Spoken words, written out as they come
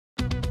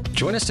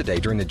Join us today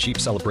during the Jeep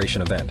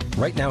Celebration event.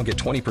 Right now, get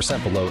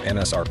 20% below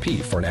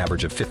MSRP for an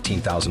average of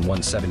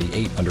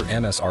 $15,178 under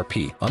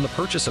MSRP on the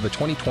purchase of a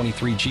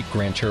 2023 Jeep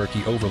Grand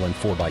Cherokee Overland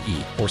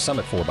 4xE or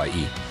Summit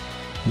 4xE.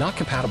 Not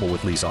compatible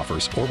with lease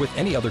offers or with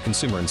any other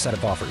consumer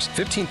incentive offers.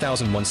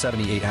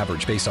 $15,178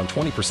 average based on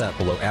 20%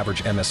 below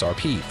average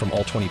MSRP from all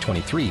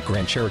 2023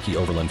 Grand Cherokee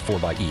Overland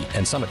 4xE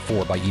and Summit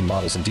 4xE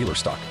models in dealer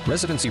stock.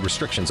 Residency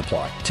restrictions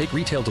apply. Take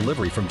retail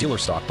delivery from dealer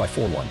stock by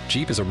 4/1.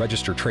 Jeep is a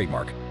registered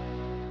trademark.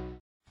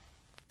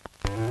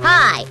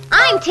 Hi,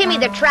 I'm Timmy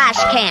the Trash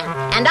Can,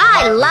 and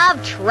I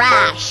love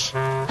trash.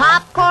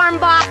 Popcorn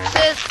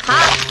boxes,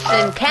 cups,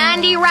 and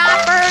candy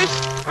wrappers.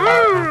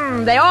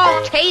 They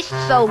all taste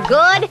so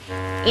good.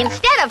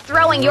 Instead of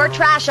throwing your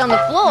trash on the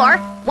floor,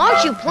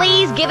 won't you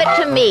please give it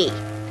to me?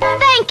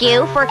 Thank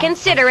you for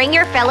considering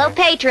your fellow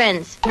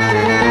patrons.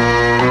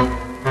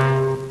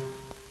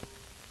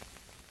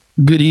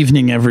 Good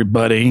evening,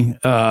 everybody.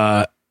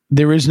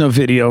 There is no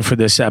video for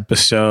this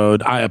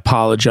episode. I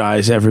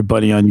apologize,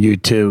 everybody on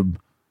YouTube.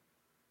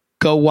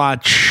 Go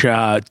watch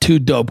Two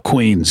Dope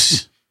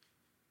Queens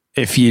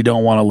if you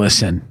don't want to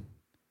listen.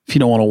 If you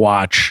don't want to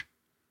watch,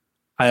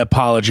 I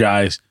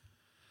apologize.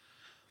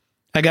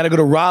 I got to go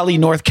to Raleigh,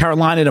 North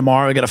Carolina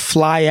tomorrow. I got to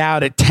fly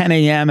out at 10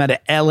 a.m. out of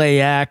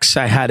LAX.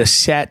 I had a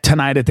set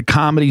tonight at the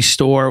Comedy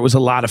Store. It was a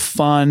lot of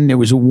fun. There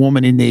was a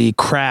woman in the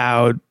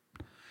crowd.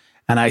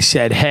 And I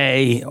said,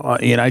 hey,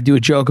 I do a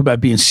joke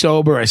about being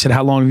sober. I said,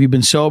 how long have you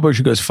been sober?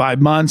 She goes,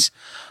 5 months.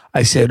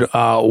 I said,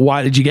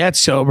 why did you get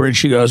sober? And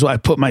she goes, well, I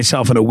put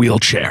myself in a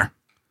wheelchair.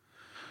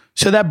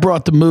 So that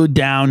brought the mood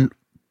down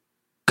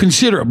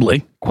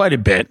considerably, quite a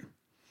bit.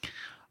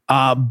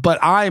 But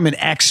I'm an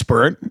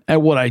expert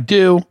at what I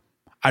do.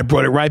 I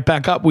brought it right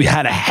back up. We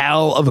had a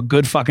hell of a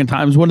good fucking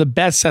time. It was one of the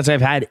best sets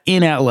I've had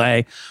in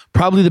LA.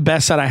 Probably the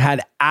best set I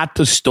had at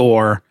the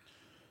store.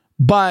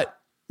 But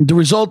the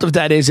result of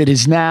that is it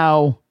is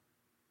now,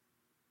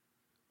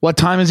 what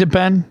time has it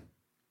been?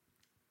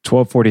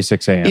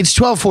 12:46 a.m. It's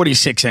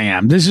 12:46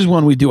 a.m. This is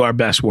when we do our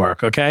best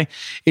work, okay?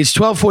 It's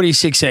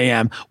 12:46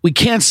 a.m. We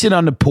can't sit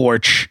on the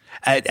porch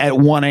at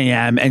 1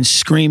 a.m. and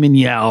scream and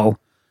yell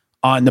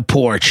on the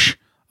porch,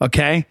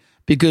 okay?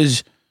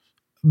 Because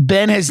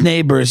Ben has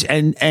neighbors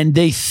and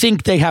they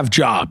think they have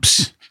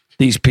jobs,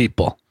 these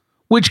people,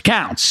 which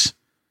counts.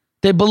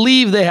 They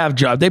believe they have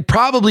jobs. They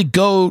probably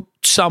go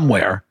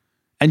somewhere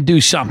and do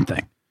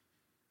something.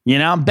 You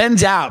know,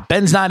 Ben's out.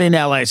 Ben's not in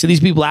LA, so these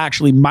people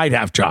actually might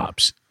have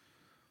jobs.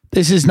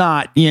 This is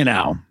not, we're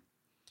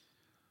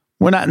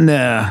not in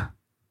the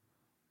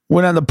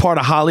part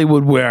of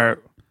Hollywood where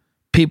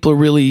people are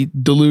really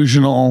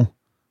delusional.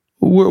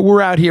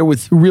 We're out here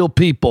with real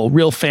people,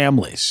 real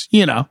families,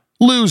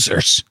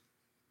 losers,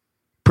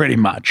 pretty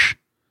much.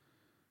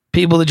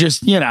 People that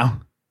just, I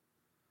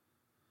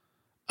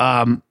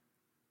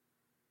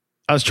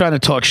was trying to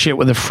talk shit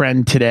with a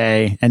friend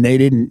today and they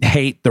didn't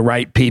hate the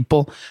right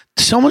people.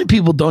 So many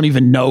people don't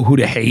even know who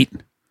to hate.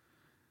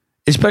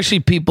 Especially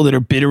people that are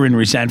bitter and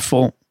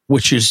resentful,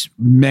 which is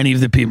many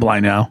of the people I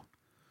know.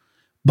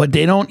 But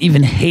they don't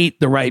even hate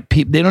the right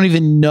people. They don't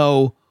even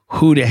know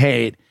who to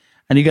hate.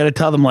 And you got to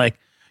tell them, like,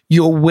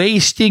 you're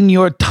wasting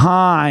your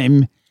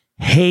time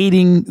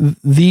hating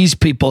these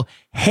people.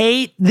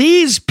 Hate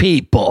these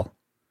people.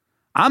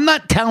 I'm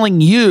not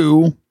telling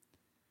you.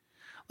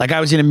 Like, I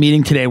was in a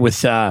meeting today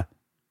with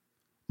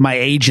my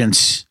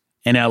agents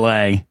in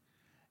LA.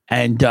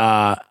 And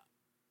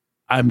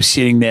I'm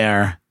sitting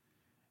there.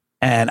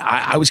 And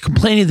I was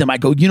complaining to them. I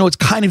go, it's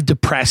kind of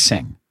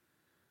depressing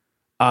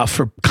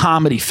for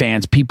comedy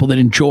fans, people that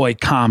enjoy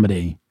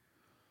comedy,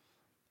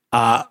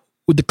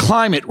 with the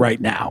climate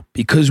right now,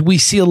 because we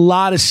see a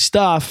lot of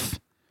stuff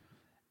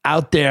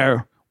out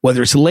there,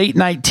 whether it's late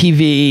night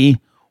TV,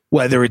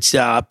 whether it's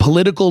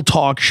political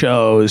talk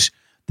shows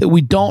that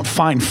we don't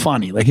find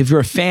funny. Like if you're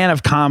a fan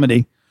of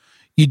comedy,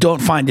 you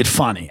don't find it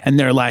funny. And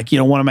they're like,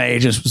 one of my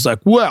agents was like,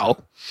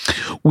 well,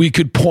 we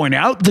could point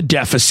out the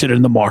deficit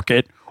in the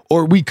market,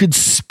 or we could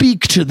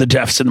speak to the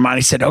deficit in the market.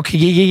 He said, okay,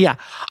 yeah.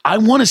 I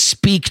want to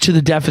speak to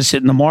the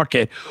deficit in the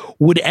market.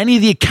 Would any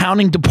of the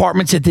accounting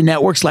departments at the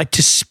networks like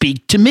to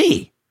speak to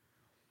me?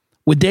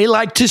 Would they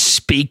like to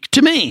speak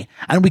to me?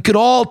 And we could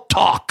all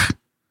talk.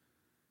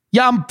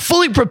 Yeah, I'm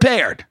fully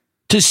prepared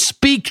to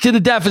speak to the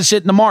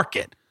deficit in the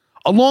market,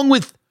 along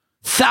with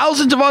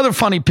thousands of other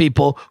funny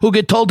people who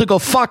get told to go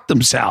fuck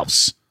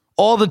themselves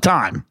all the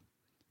time,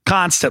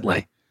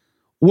 constantly.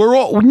 We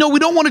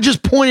don't want to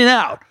just point it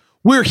out.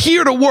 We're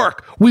here to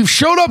work. We've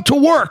showed up to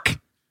work.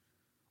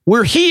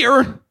 We're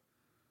here.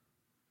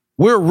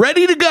 We're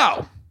ready to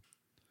go.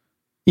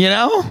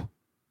 Am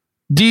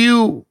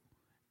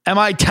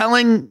I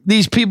telling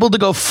these people to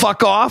go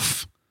fuck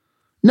off?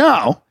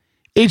 No,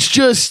 it's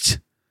just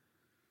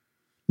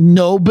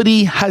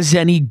nobody has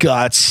any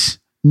guts.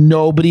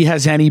 Nobody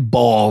has any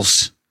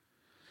balls.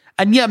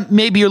 And yeah,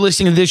 maybe you're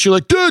listening to this. You're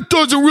like, that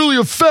doesn't really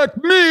affect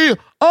me.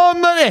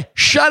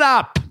 Shut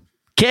up.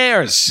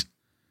 Cares.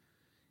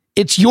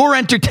 It's your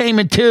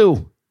entertainment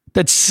too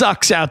that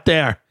sucks out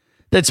there.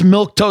 That's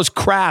milquetoast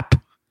crap.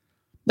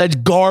 That's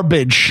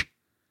garbage.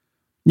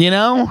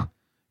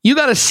 You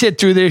got to sit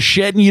through this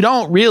shit, and you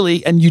don't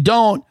really, and you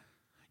don't.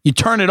 You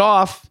turn it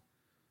off,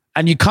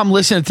 and you come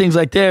listen to things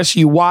like this.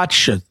 You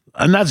watch it,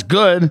 and that's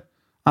good.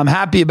 I'm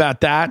happy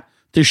about that.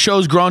 The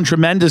show's grown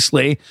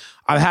tremendously.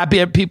 I'm happy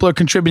that people are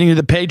contributing to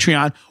the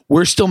Patreon.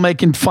 We're still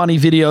making funny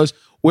videos.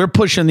 We're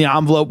pushing the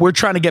envelope. We're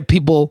trying to get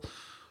people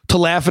to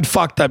laugh at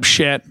fucked up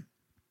shit,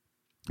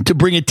 to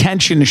bring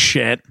attention to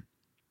shit.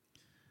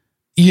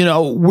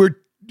 We're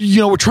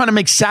trying to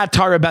make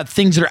satire about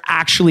things that are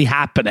actually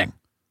happening.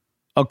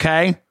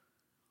 Okay?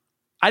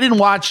 I didn't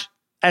watch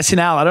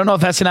SNL. I don't know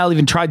if SNL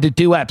even tried to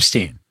do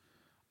Epstein.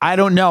 I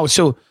don't know.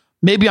 So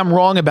maybe I'm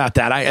wrong about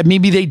that.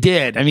 Maybe they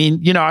did. I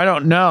mean, I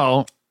don't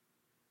know.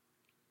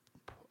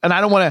 And I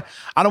don't want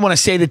to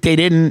say that they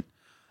didn't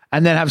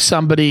and then have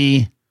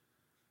somebody,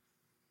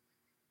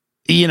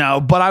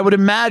 but I would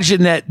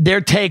imagine that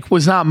their take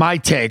was not my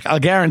take. I'll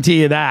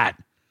guarantee you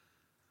that.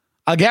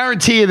 I'll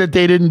guarantee you that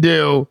they didn't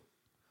do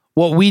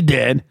what we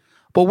did,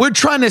 but we're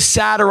trying to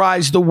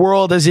satirize the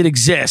world as it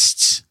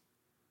exists.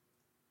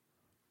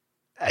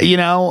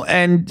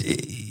 And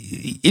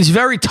it's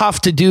very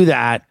tough to do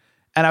that.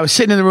 And I was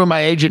sitting in the room with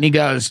my agent, and he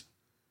goes,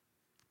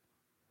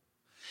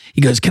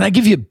 "Can I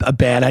give you a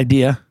bad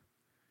idea?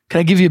 Can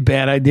I give you a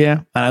bad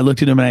idea?" And I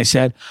looked at him and I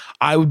said,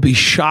 "I would be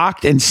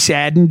shocked and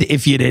saddened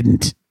if you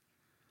didn't.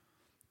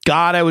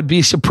 God, I would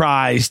be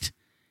surprised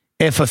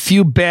if a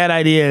few bad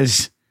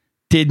ideas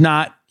did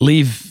not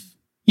leave,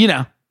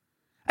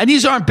 And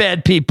these aren't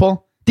bad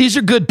people. These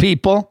are good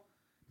people.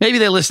 Maybe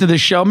they listen to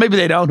this show. Maybe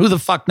they don't. Who the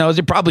fuck knows?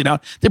 They probably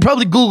don't. They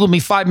probably Googled me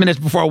 5 minutes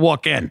before I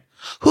walk in.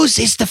 Who's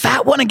this, the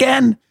fat one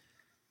again?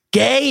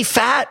 Gay,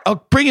 fat?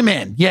 Oh, bring him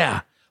in.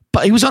 Yeah.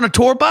 But he was on a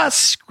tour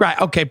bus? Right.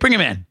 Okay, bring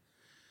him in.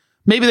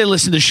 Maybe they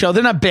listen to the show.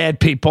 They're not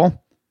bad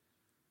people.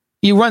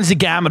 He runs the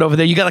gamut over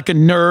there. You got like a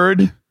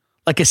nerd,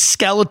 like a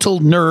skeletal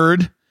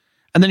nerd.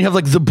 And then you have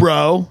like the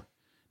bro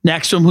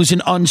next to him who's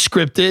an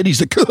unscripted. He's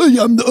like, "Oh,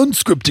 yeah, I'm the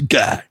unscripted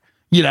guy,"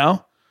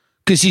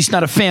 because he's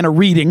not a fan of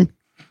reading.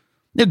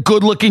 A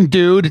good looking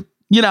dude,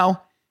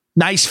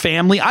 nice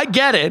family. I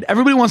get it.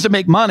 Everybody wants to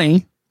make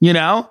money,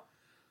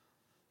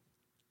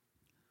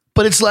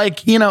 But it's like,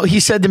 he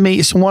said to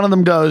me, so one of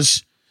them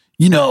goes,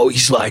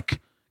 he's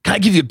like, "Can I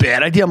give you a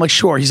bad idea?" I'm like,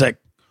 "Sure." He's like,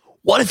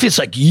 "What if it's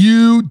like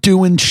you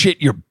doing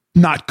shit you're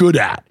not good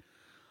at?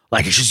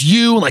 Like it's just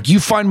you, like you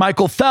find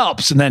Michael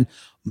Phelps and then,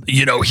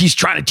 he's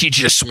trying to teach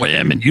you to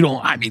swim and you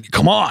don't,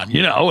 come on,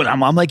 And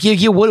I'm like,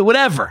 yeah,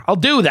 whatever. I'll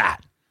do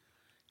that.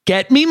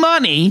 Get me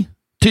money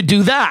to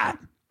do that.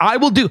 I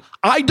will do.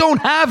 I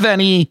don't have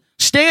any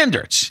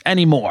standards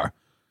anymore.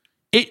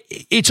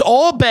 It's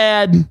all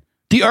bad.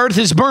 The earth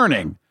is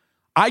burning.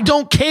 I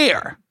don't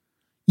care.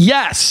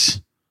 Yes,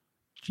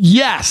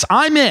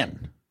 I'm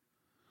in.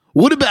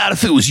 What about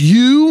if it was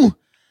you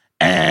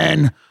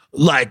and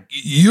like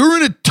you're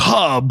in a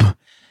tub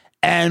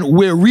and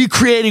we're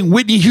recreating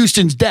Whitney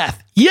Houston's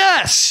death?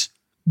 Yes,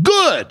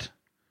 good.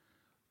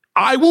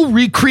 I will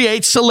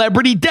recreate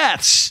celebrity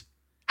deaths.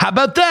 How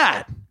about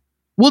that?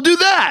 We'll do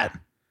that.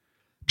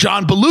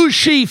 John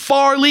Belushi,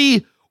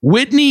 Farley,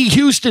 Whitney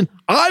Houston.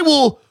 I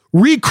will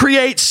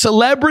recreate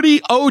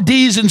celebrity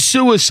ODs and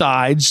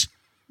suicides,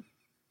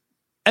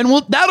 and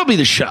that'll be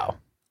the show.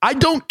 I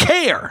don't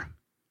care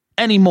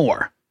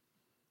anymore.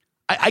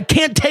 I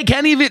can't take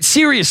any of it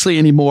seriously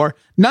anymore.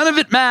 None of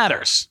it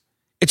matters.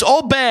 It's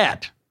all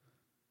bad.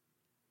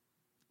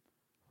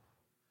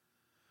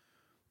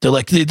 They're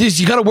like, "This,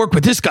 you got to work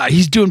with this guy.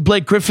 He's doing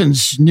Blake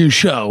Griffin's new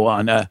show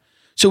on."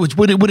 So it's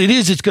what it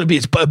is. It's going to be.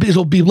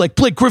 It'll be like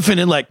Blake Griffin,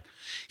 and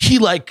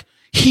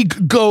he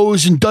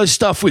goes and does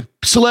stuff with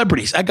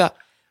celebrities. I got,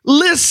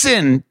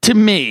 listen to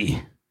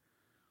me.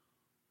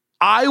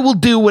 I will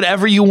do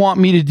whatever you want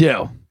me to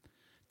do.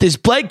 Does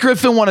Blake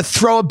Griffin want to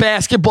throw a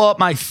basketball at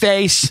my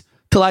face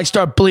till I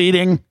start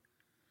bleeding?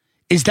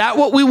 Is that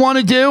what we want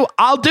to do?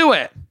 I'll do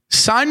it.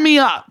 Sign me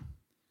up.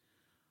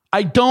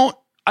 I don't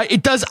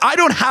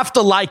have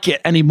to like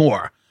it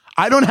anymore.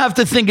 I don't have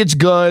to think it's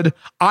good.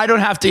 I don't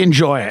have to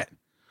enjoy it.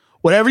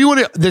 Whatever you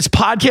want to, this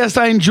podcast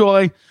I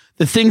enjoy.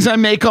 The things I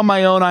make on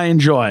my own, I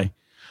enjoy.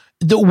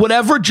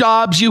 Whatever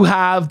jobs you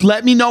have,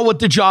 let me know what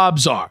the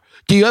jobs are.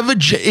 Do you have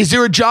is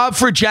there a job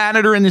for a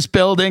janitor in this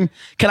building?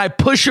 Can I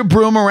push a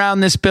broom around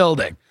this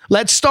building?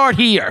 Let's start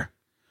here.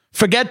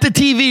 Forget the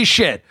TV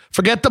shit.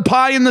 Forget the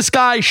pie in the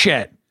sky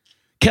shit.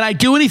 Can I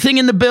do anything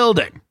in the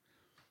building?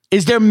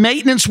 Is there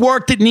maintenance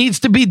work that needs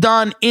to be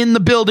done in the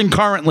building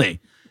currently?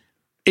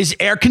 Is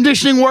air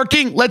conditioning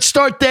working? Let's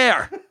start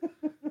there.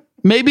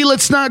 Maybe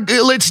let's not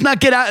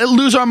get out,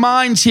 lose our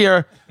minds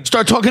here.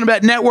 Start talking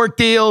about network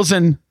deals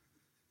and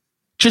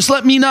just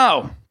let me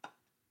know.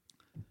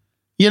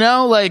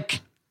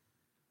 Like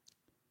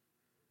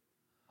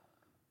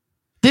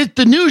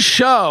the new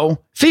show,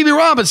 Phoebe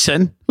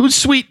Robinson, who's a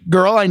sweet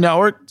girl, I know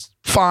her,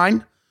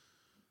 fine,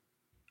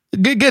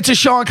 gets a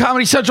show on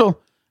Comedy Central.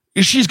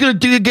 She's gonna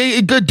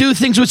do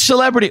things with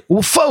celebrity.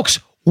 Well, folks,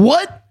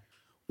 what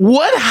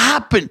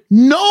happened?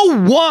 No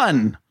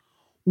one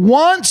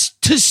wants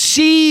to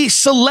see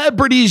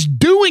celebrities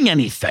doing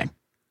anything.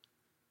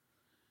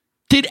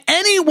 Did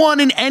anyone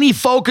in any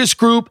focus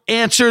group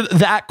answer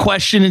that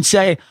question and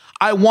say,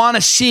 I want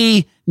to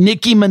see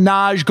Nicki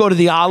Minaj go to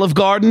the Olive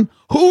Garden?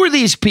 Who are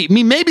these people? I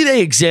mean, maybe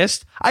they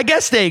exist. I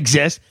guess they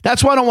exist.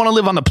 That's why I don't want to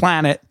live on the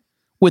planet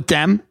with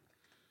them.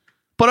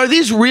 But are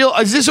these real?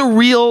 Is this a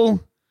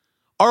real?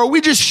 Or are we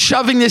just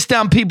shoving this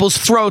down people's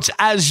throats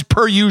as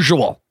per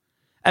usual?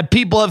 And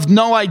people have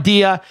no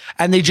idea,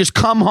 and they just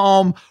come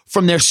home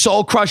from their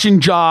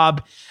soul-crushing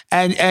job,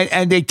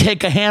 and they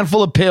take a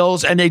handful of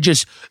pills, and they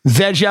just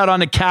veg out on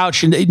the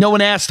couch, and no one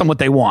asks them what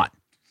they want.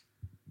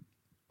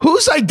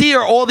 Whose idea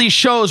are all these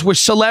shows where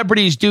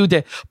celebrities do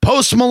that?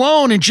 Post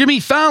Malone and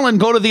Jimmy Fallon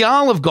go to the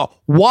Olive Garden.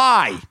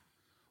 Why?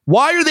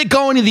 Why are they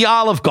going to the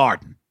Olive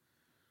Garden?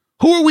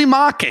 Who are we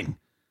mocking?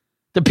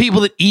 The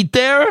people that eat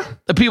there?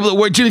 The people that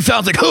work? Jimmy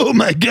Fallon's like, oh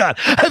my God,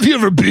 have you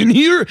ever been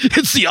here?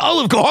 It's the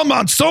Olive Garden. I'm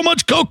on so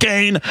much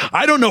cocaine,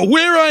 I don't know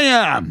where I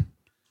am.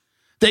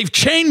 They've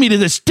chained me to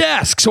this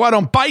desk so I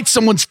don't bite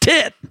someone's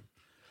tit.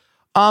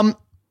 I'm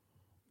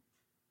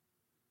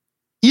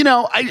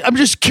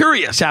just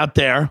curious out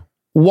there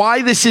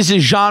why this is a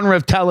genre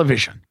of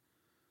television.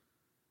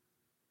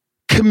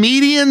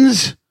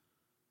 Comedians,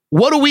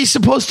 what are we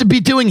supposed to be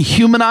doing?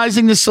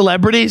 Humanizing the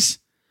celebrities?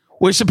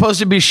 We're supposed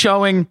to be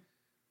showing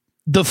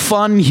the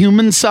fun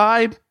human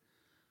side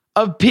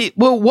of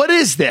people. Well, what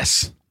is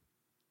this?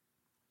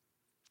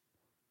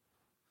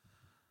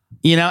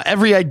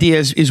 Every idea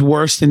is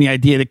worse than the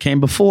idea that came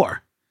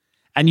before.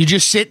 And you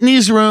just sit in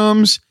these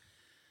rooms.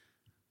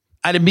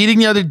 I had a meeting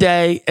the other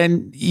day,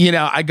 and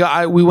I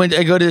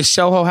go to the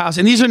Soho House,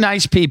 and these are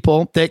nice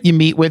people that you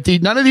meet with.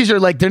 None of these are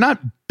they're not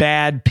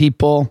bad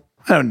people.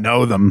 I don't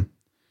know them,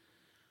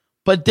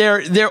 but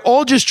they're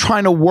all just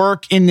trying to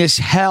work in this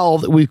hell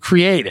that we've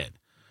created.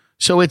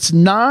 So it's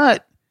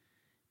not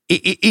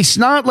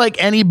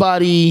like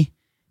anybody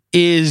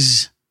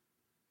is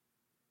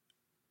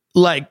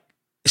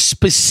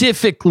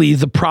specifically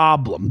the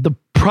problem. The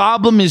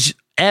problem is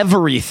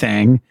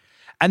everything.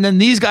 And then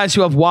these guys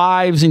who have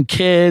wives and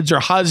kids or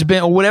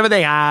husband or whatever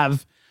they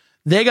have,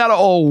 they got to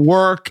all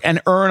work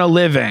and earn a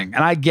living.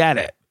 And I get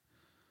it.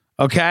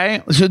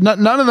 Okay. So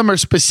none of them are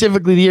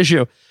specifically the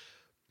issue.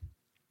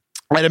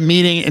 I had a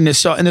meeting in the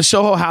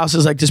Soho House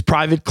is like this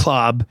private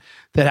club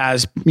that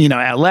has,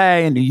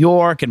 LA and New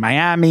York and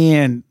Miami.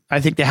 And I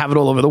think they have it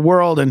all over the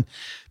world. And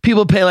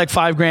people pay like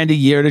 $5,000 a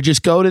year to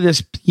just go to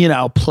this,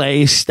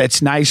 place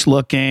that's nice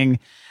looking.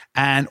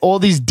 And all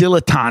these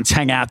dilettantes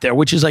hang out there,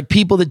 which is like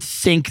people that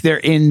think they're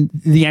in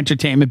the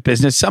entertainment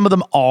business. Some of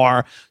them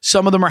are.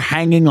 Some of them are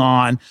hanging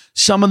on.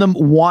 Some of them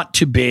want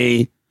to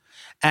be.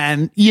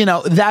 And,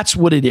 that's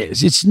what it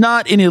is. It's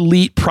not an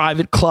elite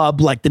private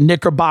club like the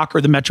Knickerbocker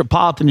or the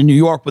Metropolitan in New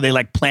York where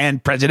they plan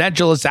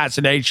presidential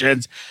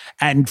assassinations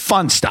and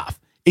fun stuff.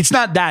 It's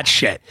not that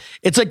shit.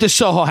 It's like the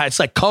Soho House. It's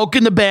like coke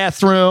in the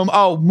bathroom.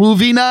 Oh,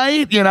 movie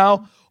night,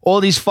 all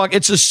these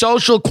it's a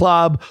social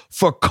club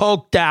for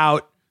coked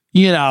out,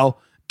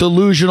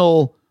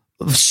 delusional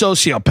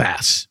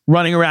sociopaths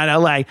running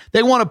around LA.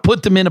 They want to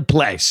put them in a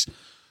place.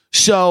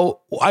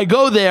 So I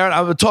go there and I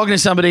was talking to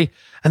somebody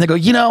and they go,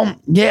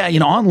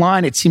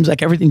 online, it seems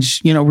like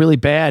everything's, really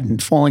bad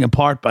and falling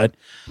apart. But,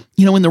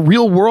 in the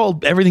real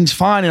world, everything's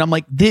fine. And I'm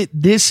like,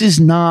 this is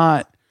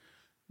not,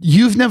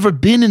 you've never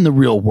been in the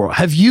real world.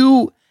 Have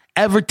you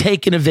ever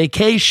taken a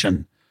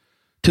vacation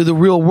to the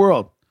real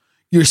world?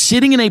 You're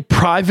sitting in a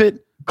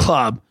private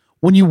club.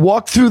 When you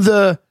walk through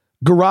the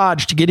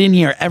garage to get in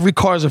here, every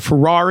car is a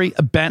Ferrari,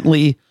 a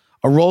Bentley,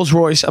 a Rolls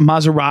Royce, a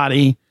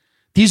Maserati.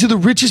 These are the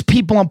richest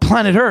people on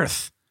planet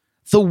Earth.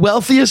 The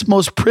wealthiest,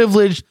 most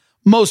privileged,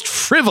 most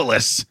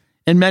frivolous,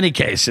 in many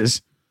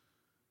cases,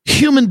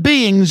 human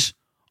beings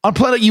on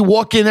planet. You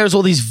walk in, there's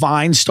all these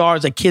Vine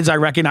stars, like kids I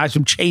recognize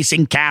from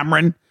Chasing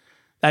Cameron,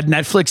 that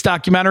Netflix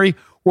documentary,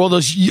 where all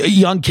those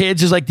young kids,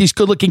 there's like these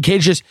good-looking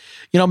kids just,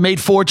 made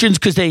fortunes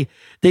because they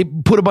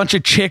put a bunch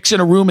of chicks in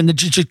a room and they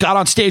just got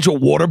on stage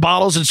with water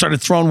bottles and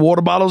started throwing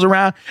water bottles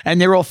around, and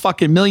they're all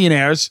fucking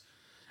millionaires.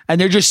 And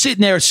they're just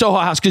sitting there at Soho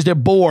House because they're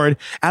bored.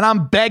 And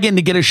I'm begging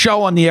to get a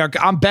show on the air.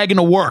 I'm begging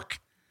to work.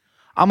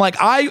 I'm like,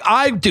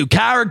 I do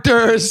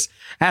characters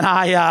and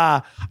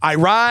I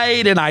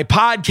write and I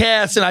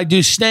podcast and I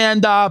do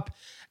stand up.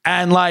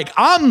 And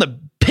I'm the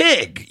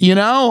pig,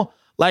 I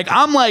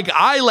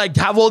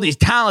have all these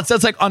talents.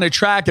 That's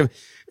unattractive.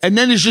 And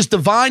then there's just the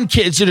Vine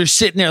kids that are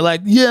sitting there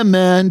like, yeah,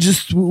 man,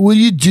 just what are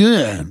you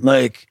doing?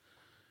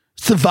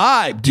 It's a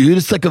vibe, dude.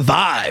 It's like a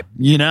vibe,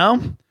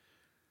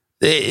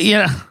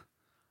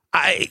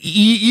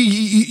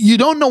 You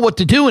don't know what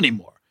to do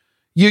anymore.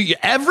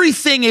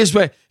 Everything is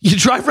where you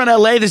drive around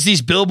LA. There's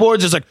these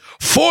billboards. It's like,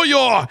 for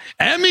your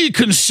Emmy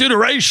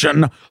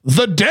consideration,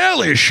 The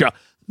Daily Show.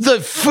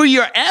 For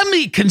your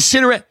Emmy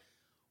consideration,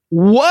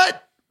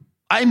 what?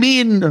 I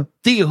mean,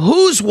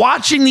 who's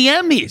watching the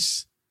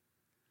Emmys?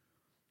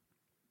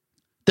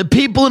 The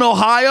people in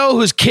Ohio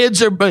whose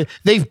kids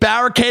they've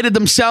barricaded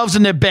themselves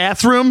in their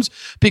bathrooms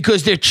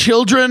because their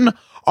children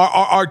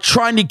are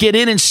trying to get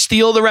in and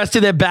steal the rest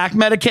of their back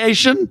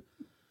medication.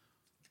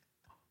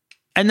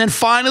 And then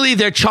finally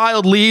their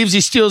child leaves.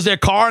 He steals their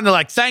car and they're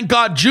like, thank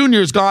God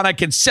Junior's gone. I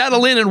can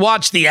settle in and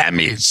watch the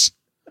Emmys.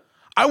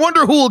 I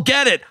wonder who will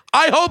get it.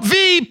 I hope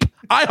Veep.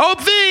 I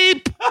hope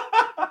Veep.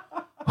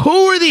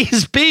 Who are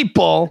these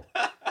people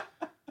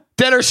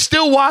that are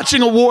still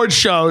watching award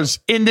shows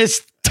in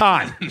this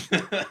time?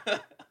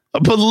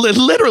 But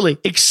literally,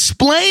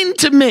 explain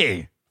to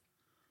me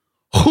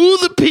who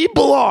the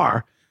people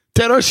are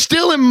that are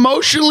still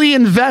emotionally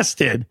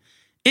invested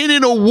in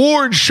an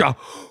award show.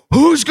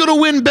 Who's going to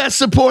win Best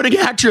Supporting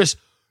Actress?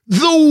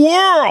 The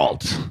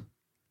world.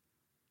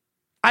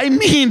 I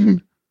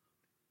mean,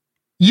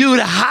 you'd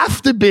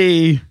have to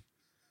be.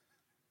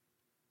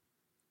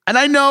 And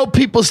I know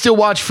people still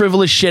watch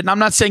frivolous shit, and I'm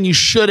not saying you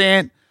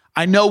shouldn't.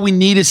 I know we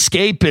need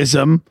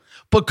escapism,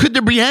 but could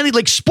there be any,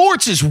 like,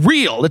 sports is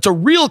real. It's a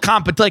real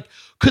competition. Like,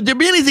 could there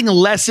be anything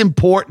less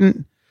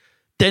important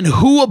than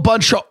who a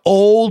bunch of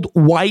old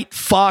white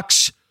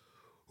fucks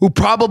who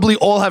probably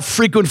all have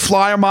frequent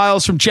flyer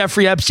miles from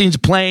Jeffrey Epstein's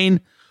plane,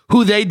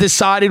 who they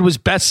decided was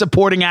Best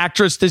Supporting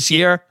Actress this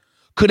year?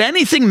 Could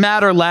anything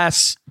matter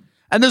less?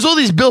 And there's all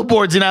these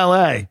billboards in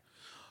LA.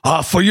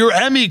 For your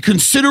Emmy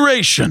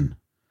consideration,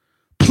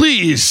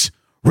 please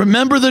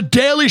remember The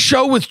Daily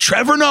Show with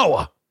Trevor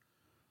Noah.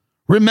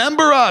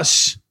 Remember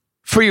us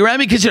for your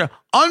Emmy consideration.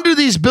 Under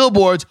these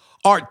billboards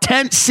are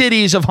tent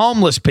cities of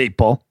homeless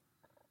people.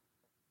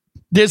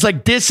 There's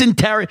like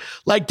dysentery,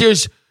 like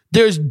there's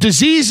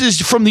diseases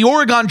from the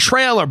Oregon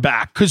Trail are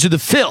back because of the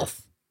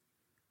filth,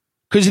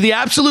 because of the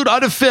absolute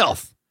utter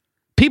filth.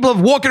 People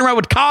are walking around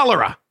with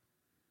cholera,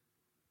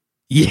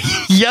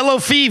 yellow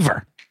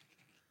fever.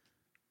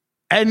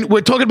 And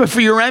we're talking about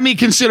for your Emmy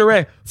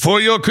consideration. For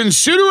your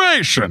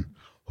consideration.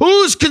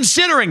 Who's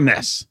considering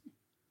this?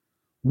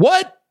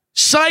 What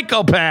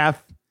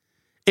psychopath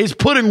is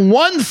putting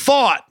one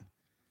thought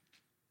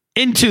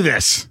into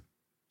this?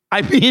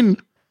 I mean,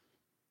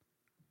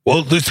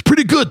 well, it's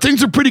pretty good.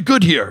 Things are pretty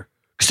good here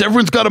because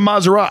everyone's got a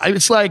Maserati.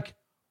 It's like,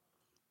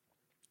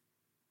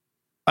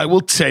 I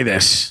will say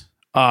this.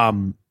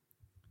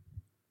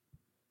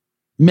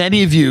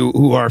 Many of you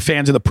who are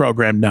fans of the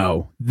program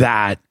know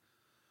that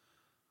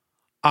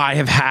I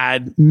have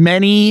had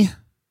many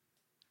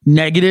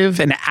negative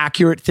and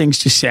accurate things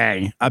to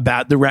say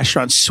about the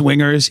restaurant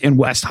Swingers in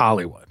West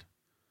Hollywood.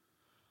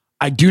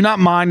 I do not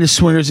mind the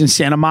Swingers in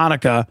Santa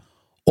Monica,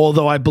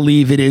 although I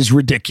believe it is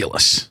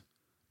ridiculous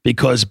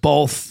because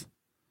both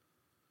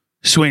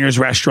Swingers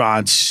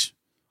restaurants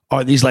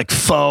are these like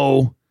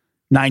faux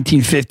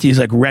 1950s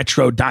like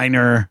retro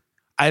diner.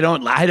 I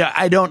don't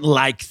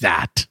like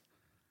that.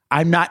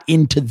 I'm not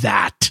into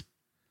that.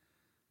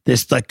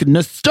 This like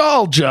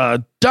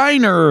nostalgia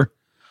diner.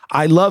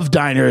 I love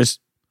diners.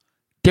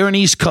 They're an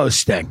East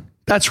Coast thing.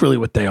 That's really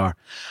what they are.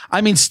 I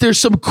mean, there's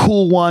some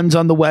cool ones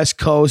on the West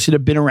Coast that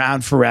have been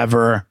around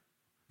forever.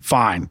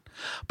 Fine.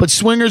 But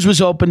Swingers was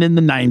opened in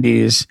the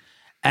 90s,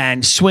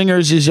 and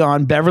Swingers is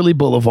on Beverly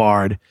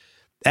Boulevard.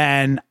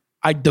 And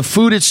the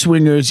food at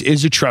Swingers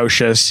is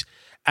atrocious,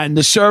 and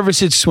the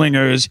service at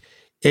Swingers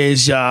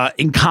is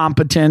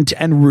incompetent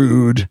and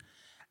rude.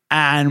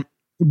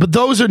 But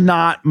those are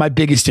not my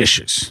biggest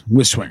issues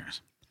with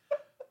Swingers.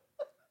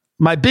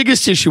 My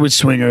biggest issue with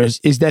Swingers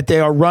is that they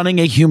are running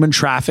a human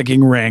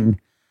trafficking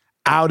ring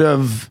out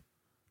of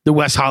the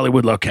West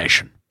Hollywood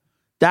location.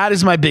 That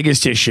is my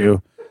biggest issue,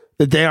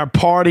 that they are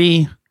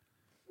party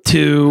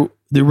to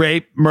the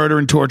rape, murder,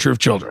 and torture of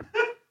children.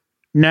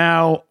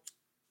 Now,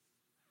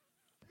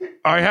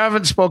 I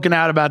haven't spoken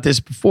out about this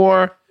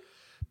before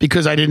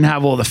because I didn't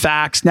have all the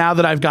facts. Now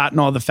that I've gotten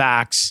all the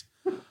facts,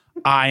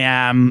 I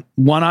am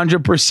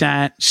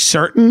 100%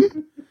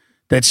 certain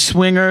that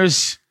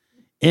Swingers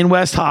in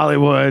West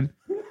Hollywood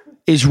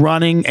is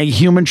running a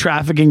human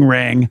trafficking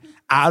ring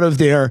out of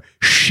their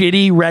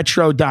shitty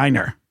retro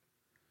diner.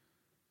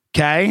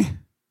 Okay?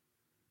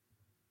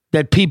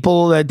 That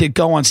people that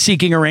go on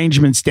seeking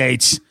arrangements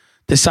dates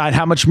decide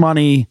how much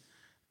money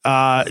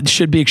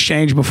should be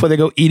exchanged before they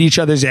go eat each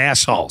other's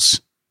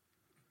assholes.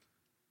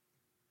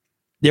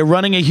 They're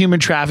running a human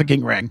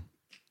trafficking ring.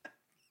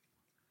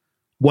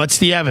 What's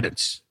the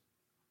evidence?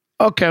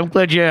 Okay, I'm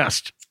glad you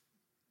asked.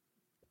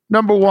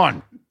 Number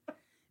one,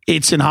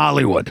 it's in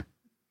Hollywood.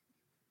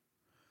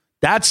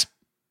 That's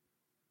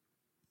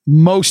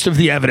most of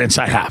the evidence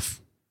I have.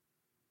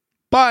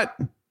 But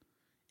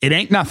it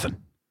ain't nothing.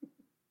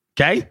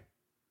 Okay?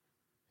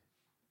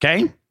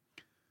 Okay?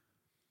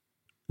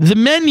 The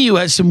menu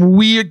has some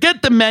weird...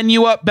 Get the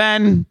menu up,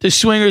 Ben. The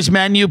Swingers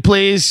menu,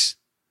 please.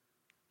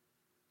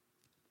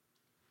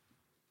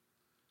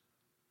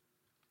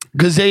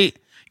 Because they...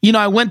 You know,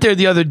 I went there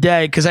the other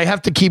day because I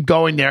have to keep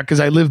going there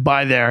because I live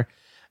by there.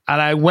 And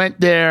I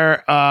went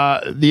there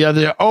the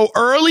other... Oh,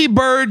 early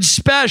bird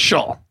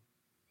special.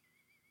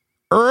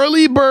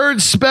 Early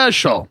bird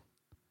special.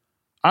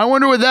 I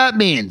wonder what that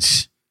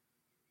means.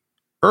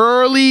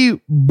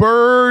 Early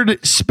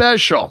bird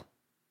special.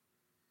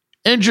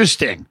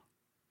 Interesting.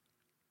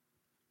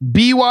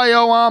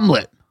 BYO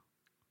omelet.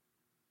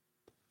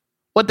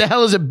 What the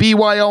hell is a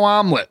BYO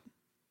omelet?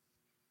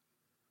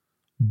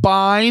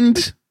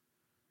 Bind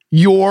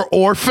your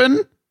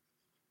orphan?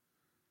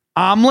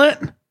 Omelet?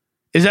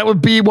 Is that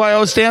what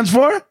BYO stands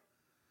for?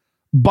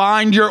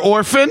 Bind your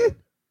orphan?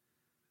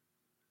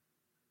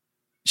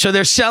 So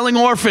they're selling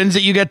orphans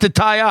that you get to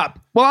tie up.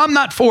 Well, I'm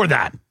not for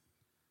that.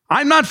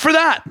 I'm not for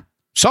that.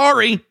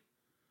 Sorry.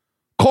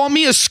 Call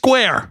me a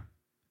square.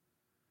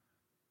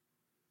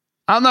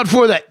 I'm not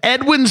for that.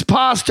 Edwin's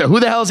Pasta. Who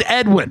the hell's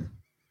Edwin?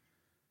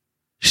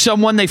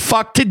 Someone they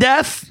fucked to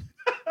death?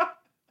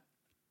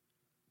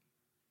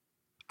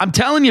 I'm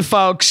telling you,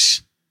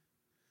 folks.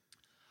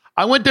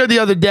 I went there the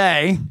other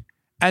day,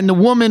 and the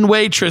woman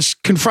waitress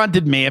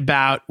confronted me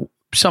about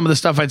some of the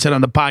stuff I'd said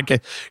on the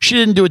podcast. She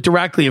didn't do it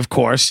directly, of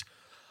course.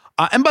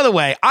 And by the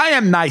way, I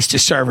am nice to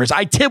servers.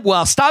 I tip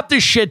well. Stop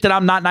this shit that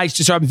I'm not nice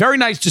to servers. I'm very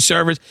nice to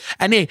servers.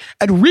 And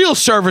real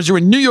servers are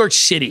in New York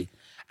City,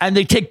 and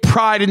they take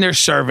pride in their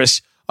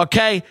service,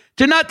 okay?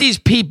 They're not these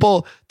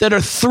people that are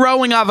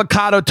throwing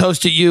avocado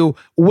toast at you,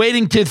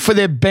 waiting for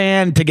their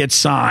band to get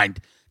signed.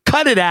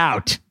 Cut it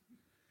out.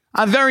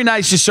 I'm very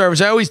nice to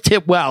servers. I always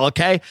tip well,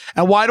 okay?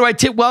 And why do I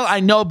tip well? I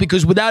know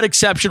because without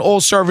exception,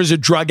 all servers are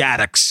drug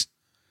addicts.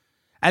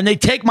 And they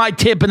take my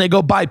tip and they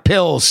go buy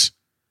pills.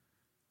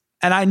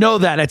 And I know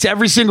that. It's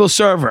every single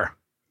server,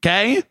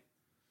 okay?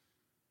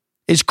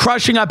 Is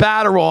crushing up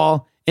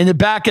Adderall in the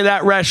back of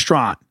that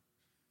restaurant.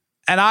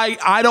 And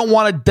I don't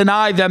want to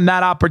deny them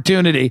that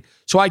opportunity.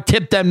 So I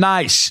tip them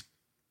nice.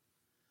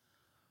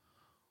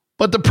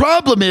 But the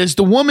problem is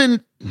the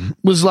woman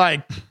was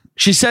like,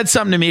 she said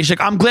something to me. She's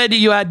like, I'm glad that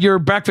you had your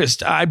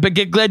breakfast. I'm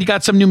glad you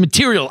got some new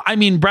material. I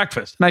mean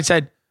breakfast. And I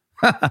said,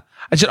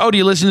 oh, do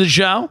you listen to the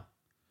show?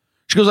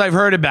 She goes, I've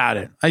heard about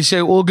it. I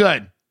say, well,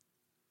 good.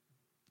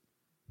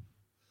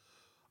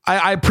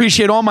 I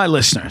appreciate all my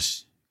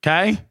listeners,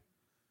 okay?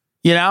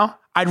 You know,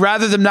 I'd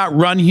rather them not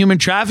run human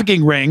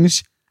trafficking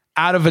rings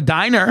out of a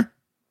diner.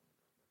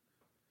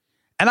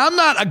 And I'm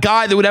not a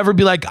guy that would ever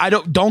be like,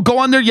 don't go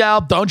on their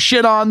Yelp, don't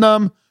shit on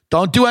them,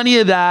 don't do any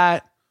of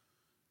that.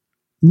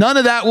 None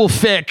of that will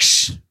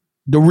fix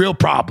the real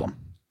problem.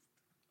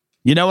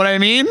 You know what I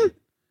mean?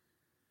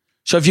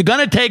 So if you're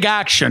going to take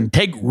action,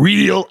 take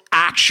real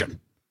action.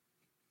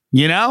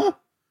 You know?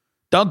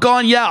 Don't go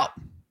on Yelp.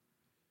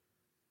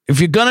 If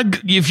you're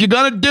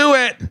gonna do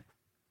it,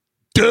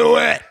 do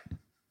it.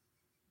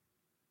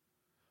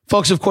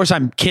 Folks, of course,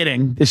 I'm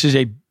kidding. This is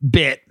a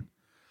bit.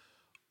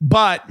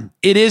 But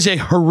it is a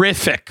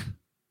horrific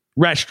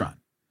restaurant.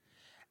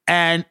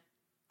 And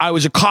I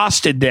was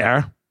accosted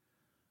there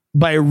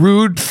by a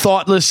rude,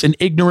 thoughtless, and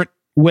ignorant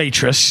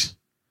waitress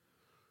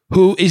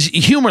who is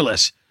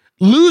humorless.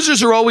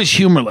 Losers are always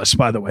humorless,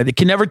 by the way. They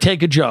can never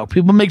take a joke.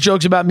 People make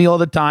jokes about me all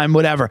the time,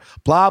 whatever.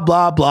 Blah,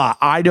 blah, blah.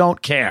 I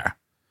don't care.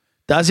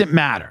 Doesn't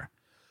matter.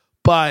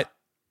 But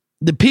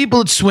the people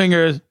at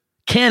Swingers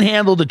can't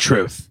handle the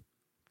truth.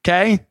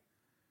 Okay?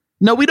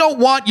 No, we don't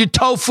want your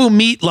tofu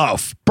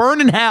meatloaf.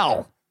 Burn in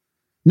hell.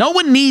 No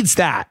one needs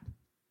that.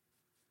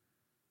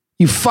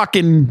 You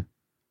fucking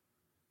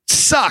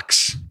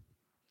sucks.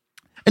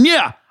 And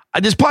yeah,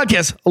 this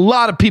podcast, a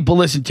lot of people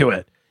listen to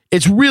it.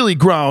 It's really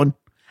grown.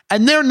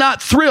 And they're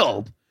not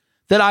thrilled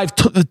that I've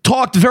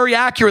talked very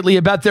accurately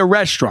about their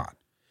restaurant.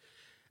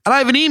 And I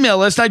have an email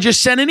list. I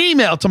just sent an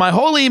email to my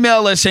whole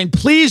email list saying,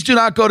 please do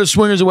not go to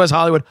Swingers in West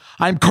Hollywood.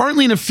 I'm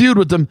currently in a feud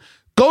with them.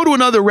 Go to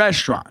another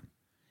restaurant.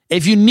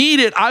 If you need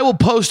it, I will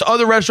post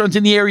other restaurants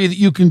in the area that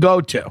you can go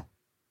to.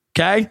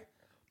 Okay?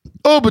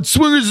 Oh, but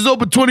Swingers is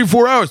open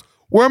 24 hours.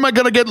 Where am I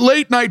going to get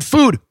late night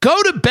food?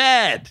 Go to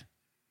bed.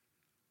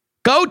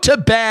 Go to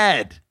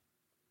bed.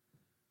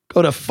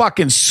 Go to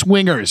fucking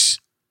Swingers.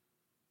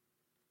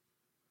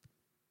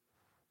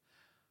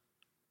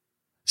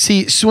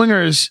 See,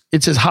 Swingers,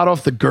 it says hot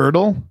off the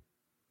girdle.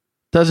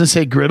 Doesn't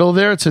say griddle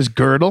there. It says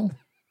girdle.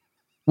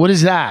 What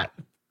is that?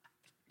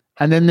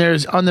 And then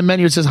there's on the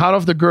menu, it says hot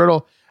off the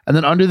girdle. And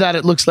then under that,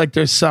 it looks like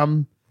there's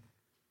some,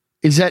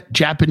 is that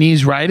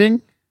Japanese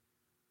writing?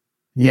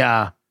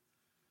 Yeah.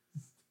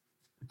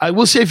 I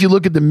will say if you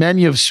look at the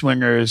menu of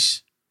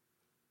Swingers,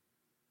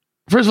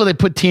 first of all, they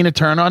put Tina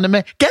Turner on the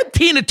menu. Get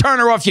Tina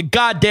Turner off your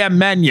goddamn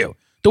menu.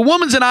 The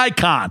woman's an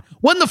icon.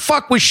 When the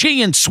fuck was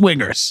she in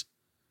Swingers?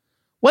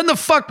 When the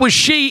fuck was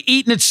she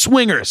eating at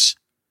Swingers?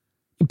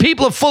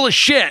 People are full of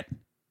shit.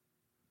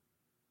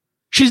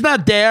 She's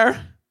not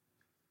there.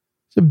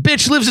 The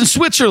bitch lives in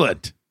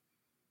Switzerland.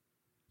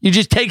 You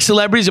just take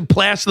celebrities and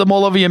plaster them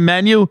all over your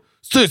menu.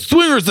 It's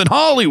Swingers in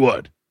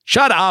Hollywood.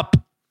 Shut up.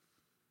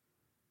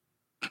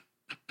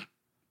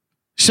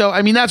 So,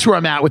 I mean, that's where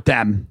I'm at with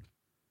them.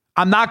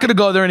 I'm not going to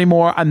go there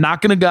anymore. I'm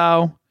not going to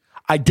go.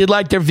 I did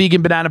like their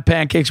vegan banana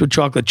pancakes with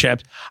chocolate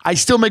chips. I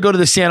still may go to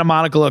the Santa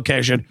Monica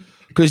location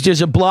because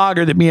there's a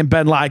blogger that me and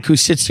Ben like who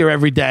sits there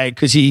every day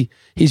because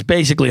he's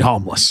basically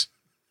homeless.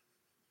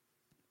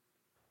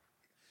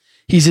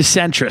 He's a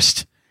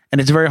centrist,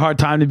 and it's a very hard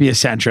time to be a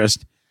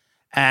centrist.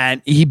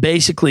 And he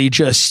basically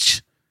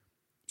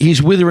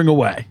he's withering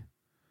away.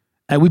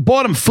 And we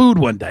bought him food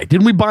one day.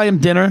 Didn't we buy him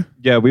dinner?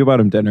 Yeah, we bought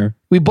him dinner.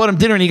 We bought him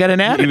dinner and he got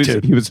an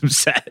attitude. He was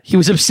upset. He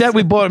was upset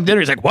we bought him dinner.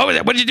 He's like, what was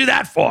that? What did you do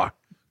that for?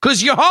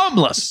 Because you're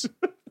homeless.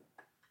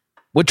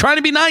 We're trying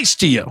to be nice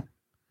to you.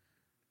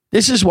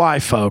 This is why,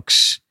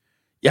 folks,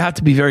 you have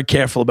to be very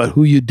careful about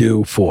who you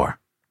do for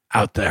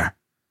out there,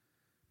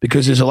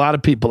 because there's a lot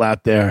of people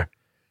out there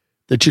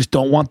that just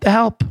don't want the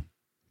help.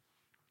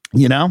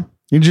 You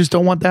just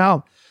don't want the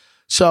help.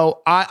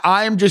 So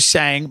I am just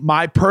saying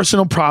my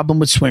personal problem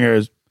with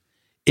swingers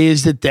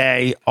is that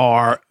they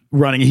are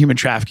running a human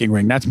trafficking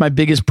ring. That's my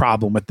biggest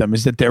problem with them,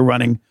 is that they're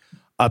running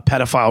a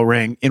pedophile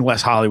ring in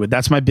West Hollywood.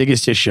 That's my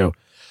biggest issue.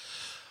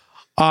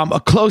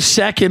 A close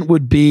second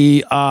would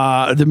be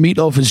the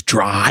meatloaf is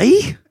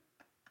dry.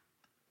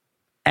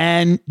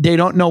 And they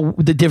don't know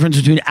the difference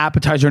between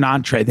appetizer and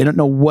entree. They don't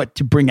know what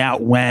to bring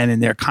out when,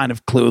 and they're kind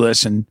of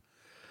clueless. And,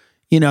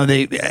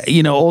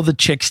 all the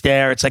chicks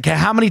there, it's like,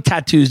 how many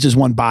tattoos does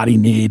one body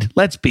need?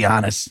 Let's be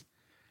honest.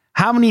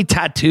 How many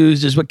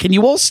tattoos can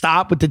you all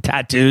stop with the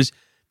tattoos?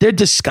 They're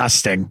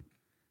disgusting.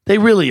 They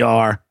really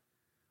are.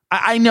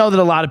 I know that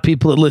a lot of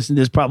people that listen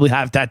to this probably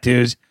have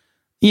tattoos,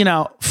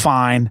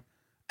 fine.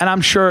 And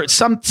I'm sure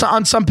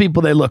on some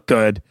people they look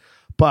good,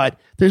 but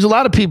there's a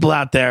lot of people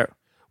out there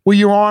where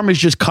your arm is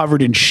just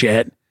covered in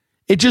shit.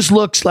 It just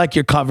looks like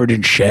you're covered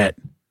in shit.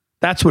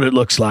 That's what it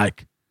looks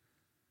like.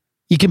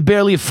 You can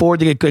barely afford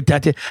to get good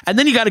tattoos. And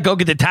then you got to go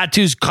get the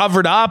tattoos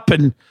covered up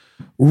and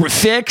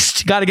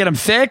fixed. You got to get them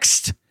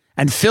fixed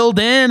and filled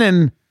in.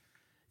 And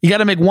you got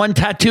to make one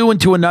tattoo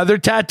into another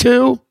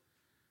tattoo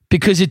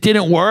because it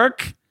didn't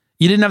work.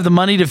 You didn't have the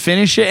money to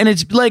finish it. And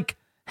it's like,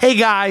 hey,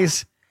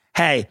 guys,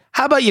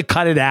 how about you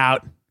cut it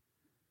out?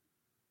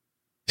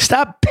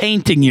 Stop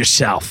painting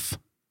yourself.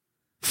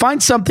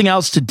 Find something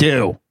else to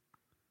do.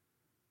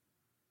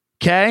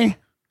 Okay?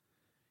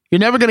 You're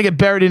never going to get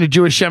buried in a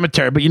Jewish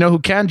cemetery, but you know who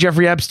can?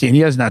 Jeffrey Epstein.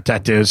 He has no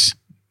tattoos.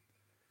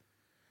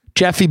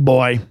 Jeffy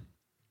boy.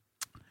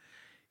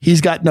 He's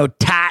got no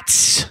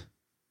tats.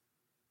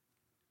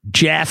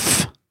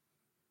 Jeff.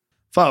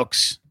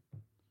 Folks,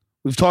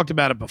 we've talked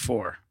about it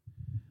before.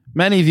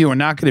 Many of you are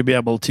not going to be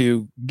able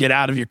to get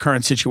out of your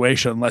current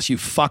situation unless you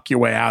fuck your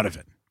way out of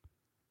it.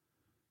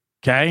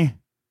 Okay?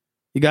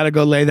 You got to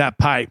go lay that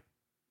pipe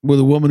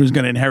with a woman who's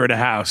going to inherit a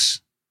house.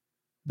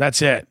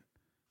 That's it.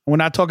 We're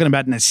not talking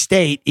about an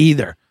estate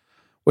either.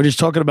 We're just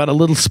talking about a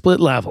little split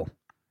level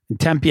in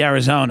Tempe,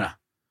 Arizona.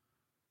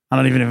 I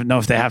don't even know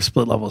if they have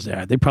split levels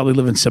there. They probably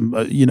live in some,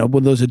 one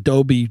of those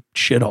Adobe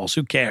shitholes.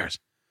 Who cares?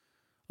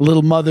 A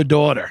little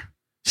mother-daughter.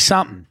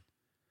 Something.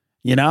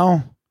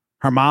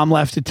 Her mom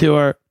left it to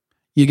her.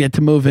 You get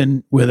to move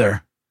in with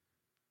her.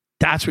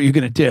 That's what you're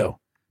going to do.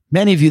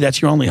 Many of you,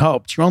 that's your only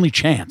hope. It's your only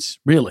chance,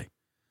 really.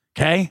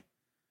 Okay?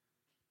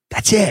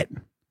 That's it.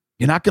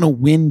 You're not going to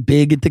win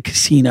big at the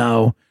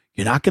casino.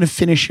 You're not going to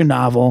finish your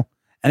novel.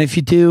 And if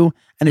you do,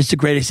 and it's the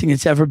greatest thing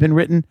that's ever been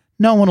written,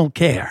 no one will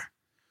care.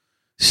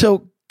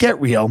 So get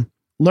real.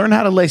 Learn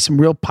how to lay some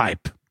real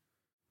pipe.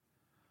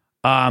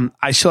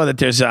 I saw that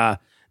there's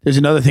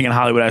another thing in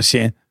Hollywood I was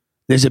seeing.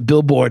 There's a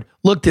billboard.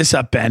 Look this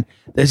up, Ben.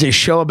 There's a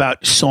show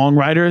about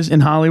songwriters in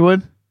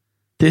Hollywood.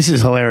 This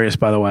is hilarious,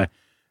 by the way.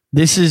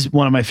 This is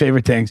one of my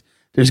favorite things.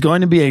 There's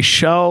going to be a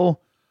show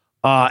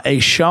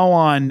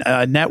on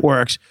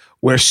networks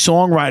where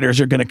songwriters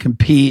are going to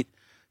compete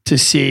to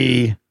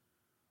see,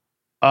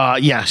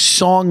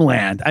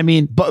 Songland. I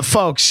mean, but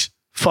folks,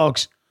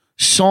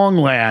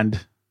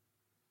 Songland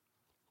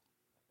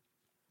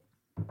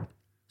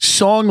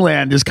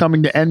is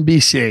coming to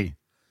NBC.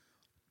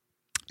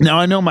 Now,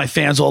 I know my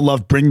fans all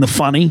love Bring the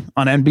Funny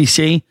on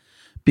NBC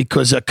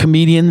because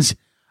comedians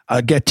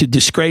get to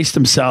disgrace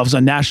themselves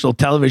on national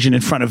television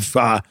in front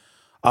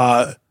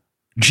of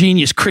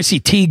genius Chrissy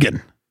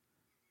Teigen.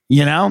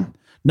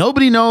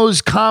 Nobody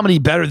knows comedy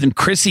better than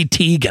Chrissy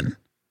Teigen.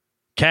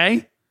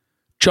 Okay?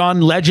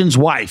 John Legend's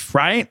wife,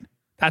 right?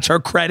 That's her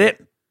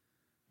credit.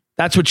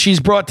 That's what she's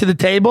brought to the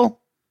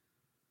table.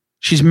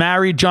 She's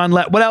married John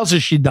Legend. What else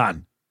has she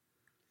done?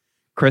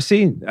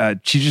 Chrissy,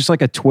 she's just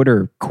like a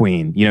Twitter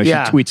queen. She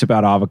tweets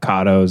about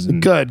avocados.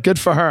 And Good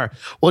for her.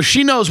 Well,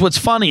 she knows what's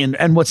funny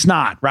and what's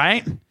not,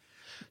 right?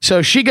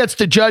 So she gets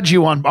to judge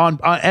you on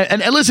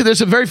and listen, there's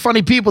some very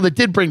funny people that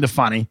did bring the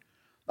funny.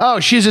 Oh,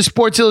 she's a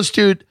Sports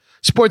Illustrated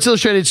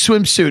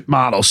swimsuit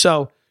model.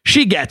 So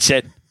she gets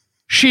it.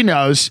 She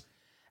knows.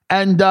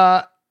 And,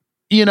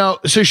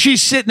 so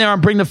she's sitting there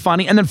on Bring the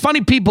Funny. And then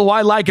funny people who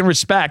I like and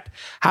respect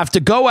have to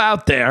go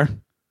out there,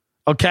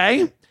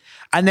 okay?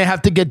 And they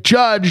have to get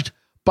judged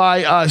by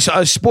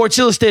a Sports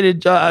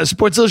Illustrated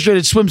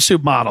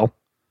swimsuit model,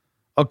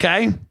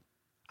 okay?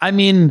 I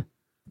mean,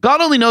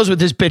 God only knows what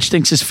this bitch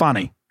thinks is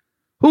funny.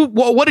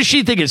 What does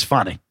she think is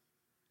funny?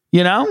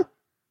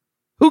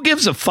 Who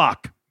gives a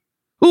fuck?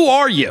 Who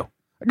are you?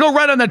 I go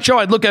right on that show.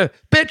 I'd look at,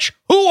 bitch,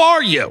 who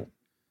are you?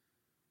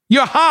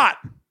 You're hot.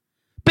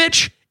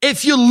 Bitch,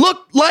 if you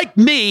look like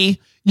me,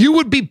 you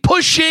would be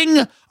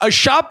pushing a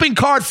shopping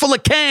cart full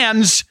of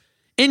cans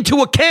into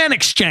a can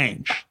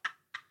exchange.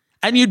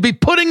 And you'd be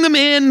putting them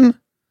in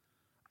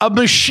a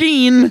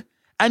machine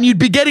and you'd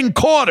be getting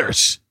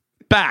quarters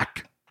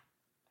back.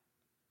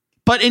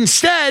 But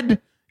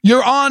instead,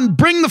 you're on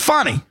Bring the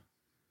Funny,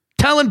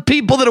 telling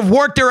people that have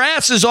worked their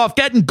asses off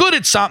getting good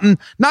at something,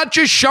 not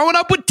just showing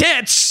up with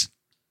tits.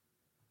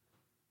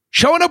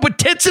 Showing up with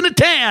tits in a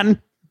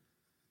tan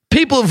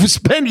People have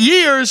spent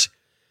years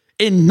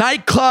in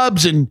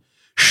nightclubs and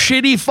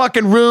shitty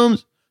fucking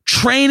rooms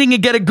training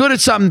and getting good at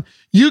something.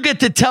 You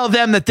get to tell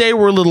them that they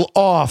were a little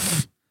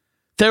off.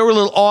 They were a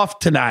little off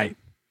tonight.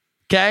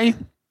 Okay?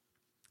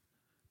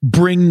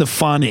 Bring the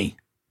funny.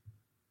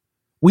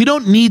 We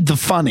don't need the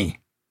funny.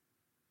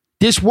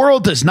 This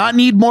world does not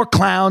need more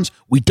clowns.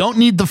 We don't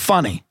need the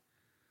funny.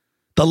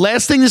 The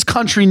last thing this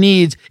country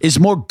needs is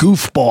more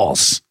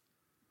goofballs.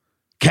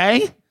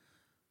 Okay?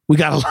 We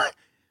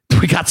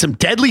got some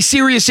deadly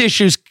serious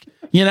issues,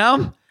 you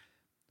know?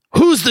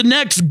 Who's the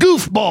next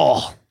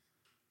goofball?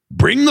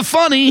 Bring the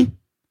funny.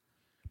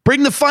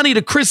 Bring the funny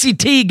to Chrissy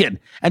Teigen,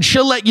 and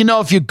she'll let you know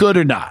if you're good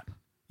or not.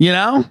 You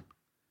know?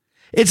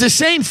 It's the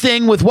same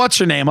thing with what's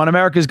her name on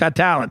America's Got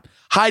Talent,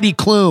 Heidi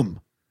Klum,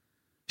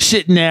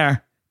 sitting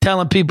there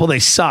telling people they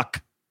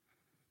suck.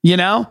 You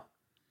know?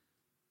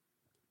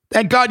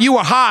 Thank God you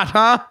were hot,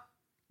 huh?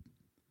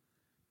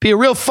 Be a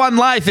real fun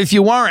life if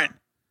you weren't.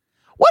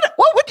 What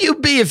would you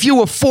be if you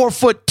were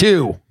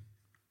 4'2"?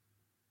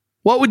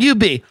 What would you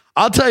be?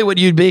 I'll tell you what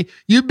you'd be.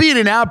 You'd be in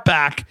an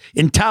Outback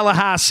in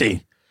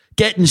Tallahassee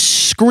getting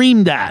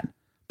screamed at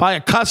by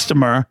a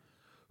customer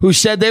who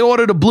said they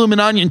ordered a bloomin'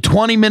 onion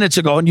 20 minutes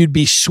ago, and you'd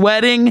be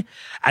sweating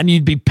and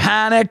you'd be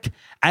panicked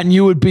and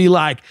you would be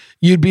like,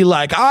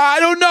 I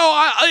don't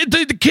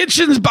know. The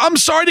kitchen's, I'm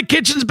sorry, the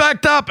kitchen's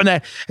backed up.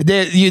 And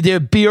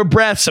there'd be your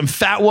breath, some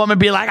fat woman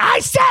be like, I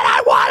said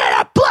I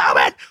wanted a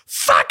bloomin'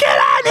 fucking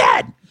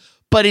onion.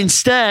 But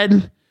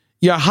instead,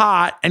 you're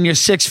hot and you're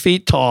 6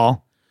 feet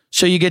tall.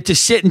 So you get to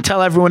sit and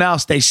tell everyone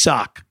else they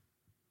suck.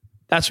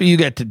 That's what you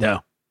get to do.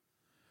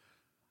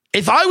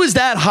 If I was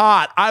that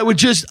hot, I would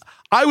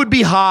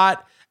be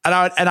hot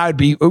and I'd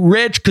be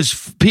rich,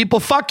 because people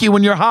fuck you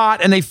when you're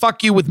hot and they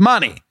fuck you with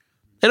money.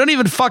 They don't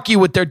even fuck you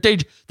with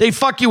they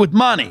fuck you with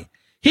money.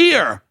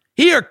 Here,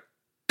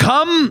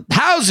 come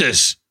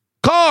houses,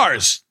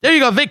 cars. There you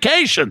go,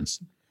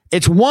 vacations.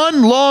 It's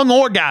one long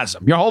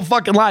orgasm, your whole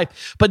fucking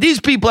life. But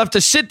these people have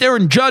to sit there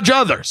and judge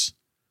others.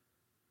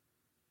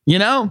 You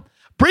know?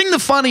 Bring the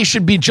Funny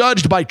should be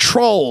judged by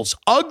trolls,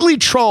 ugly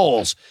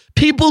trolls,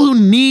 people who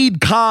need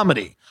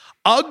comedy.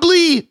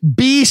 Ugly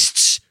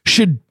beasts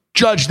should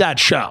judge that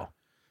show.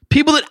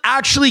 People that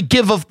actually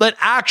that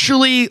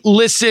actually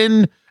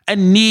listen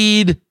and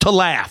need to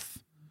laugh.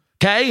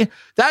 Okay?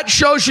 That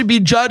show should be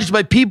judged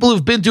by people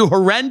who've been through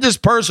horrendous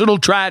personal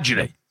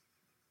tragedy.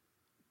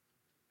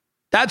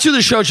 That's who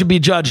the show should be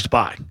judged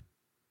by.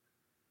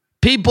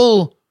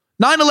 People,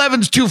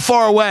 9/11's too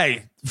far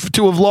away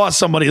to have lost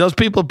somebody. Those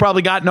people have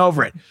probably gotten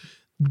over it.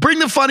 Bring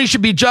the Funny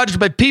should be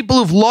judged by people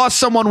who've lost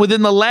someone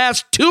within the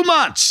last 2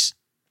 months.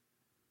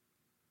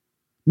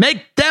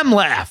 Make them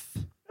laugh.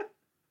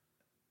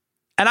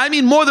 And I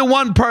mean more than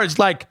one person.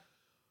 Like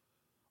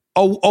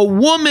a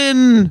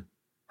woman,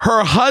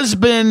 her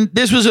husband,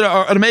 this was an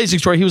amazing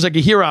story. He was like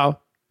a hero.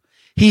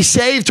 He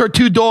saved her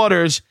 2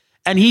 daughters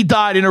and he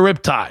died in a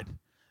riptide.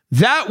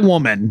 That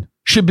woman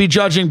should be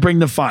judging Bring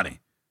the Funny.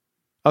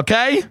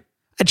 Okay?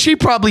 And she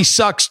probably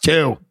sucks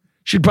too.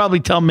 She'd probably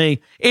tell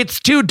me, it's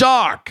too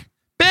dark.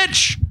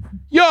 Bitch,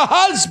 your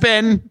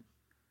husband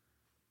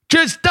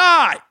just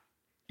died.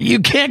 You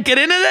can't get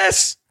into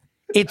this?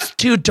 It's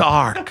too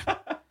dark.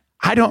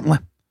 I don't.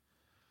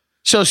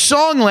 So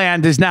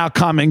Songland is now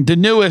coming, the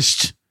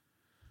newest,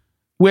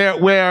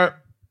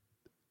 where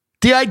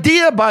the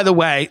idea, by the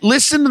way,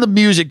 listen to the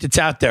music that's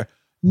out there.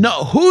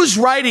 No, who's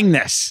writing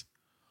this?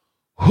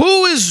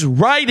 Who is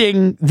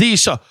writing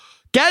these songs?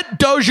 Get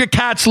Doja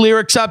Cat's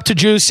lyrics up to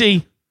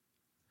Juicy.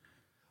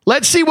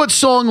 Let's see what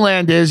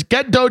Songland is.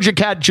 Get Doja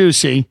Cat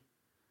Juicy.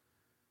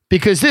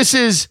 Because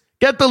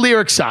get the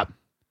lyrics up.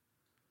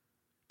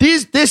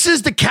 This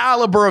is the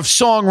caliber of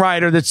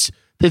songwriter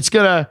that's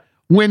going to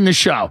win the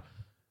show.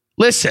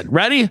 Listen,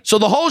 ready? So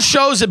the whole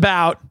show's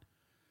about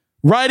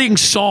writing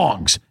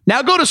songs.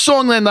 Now go to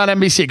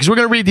Songland.NBC, because we're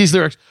going to read these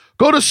lyrics.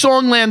 Go to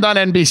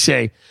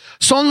Songland.NBC.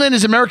 Songland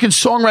is American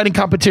songwriting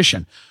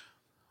competition.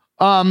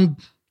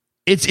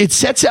 It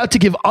sets out to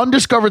give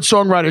undiscovered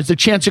songwriters the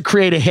chance to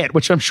create a hit,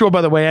 which I'm sure,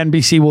 by the way,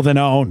 NBC will then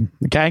own.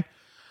 Okay?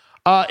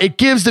 It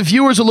gives the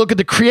viewers a look at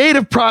the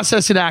creative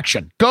process in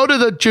action. Go to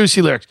the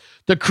juicy lyrics.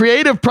 The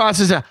creative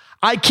process.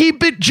 I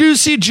keep it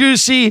juicy,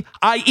 juicy.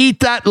 I eat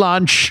that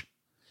lunch.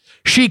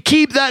 She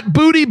keep that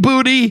booty,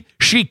 booty.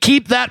 She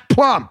keep that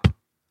plump.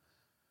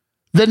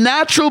 The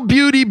natural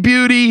beauty,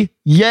 beauty.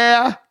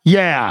 Yeah,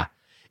 yeah.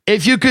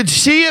 If you could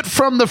see it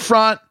from the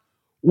front,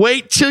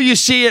 wait till you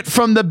see it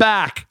from the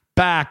back.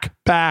 Back,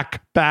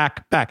 back,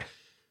 back, back.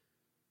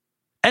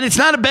 And it's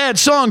not a bad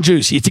song,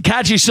 Juicy. It's a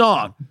catchy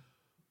song.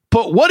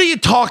 But what are you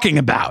talking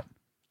about?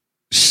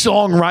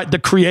 The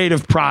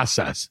creative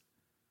process.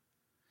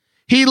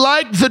 He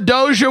liked the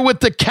Doja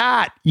with the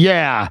cat.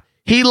 Yeah.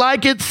 He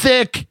like it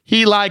thick.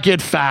 He like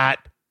it fat.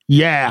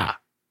 Yeah.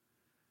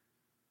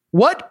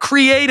 What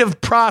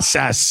creative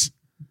process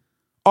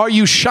are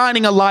you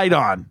shining a light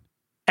on,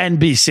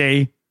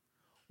 NBC?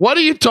 What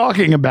are you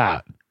talking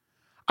about?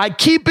 I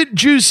keep it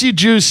juicy,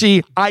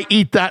 juicy. I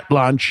eat that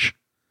lunch.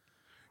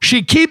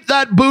 She keep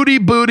that booty,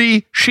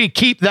 booty. She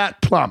keep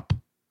that plump.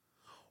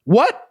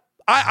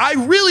 I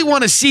really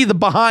want to see the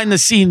behind the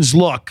scenes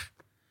look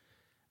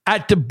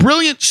at the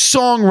brilliant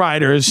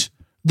songwriters,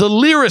 the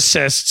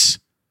lyricists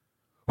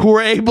who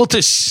are able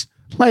to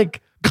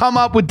come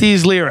up with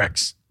these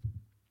lyrics.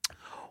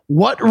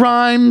 What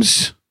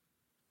rhymes?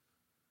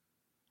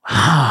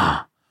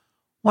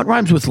 What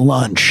rhymes with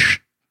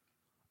lunch?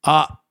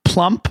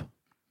 Plump?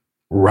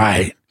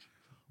 Right.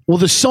 Well,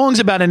 the song's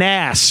about an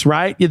ass,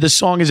 right? Yeah, the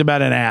song is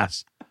about an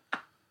ass.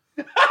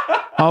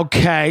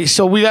 Okay,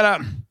 so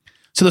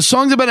the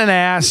song's about an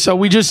ass, so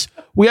we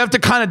have to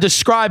kind of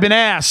describe an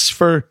ass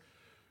for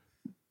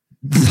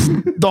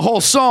the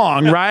whole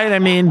song, right? I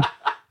mean,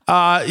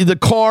 the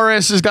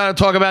chorus has got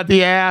to talk about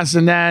the ass,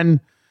 and then,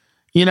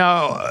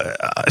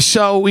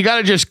 so we got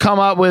to just come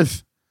up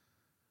with,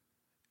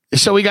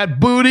 so we got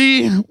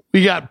booty,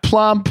 we got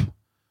plump,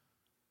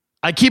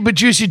 I keep it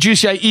juicy,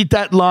 juicy, I eat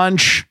that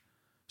lunch.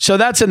 So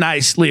that's a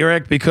nice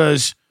lyric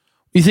because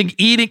you think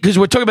eating, because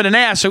we're talking about an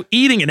ass, so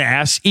eating an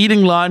ass,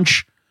 eating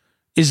lunch,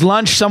 is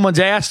lunch someone's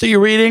ass that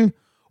you're eating?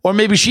 Or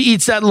maybe she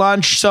eats that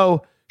lunch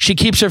so she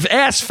keeps her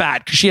ass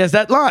fat because she has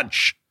that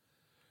lunch.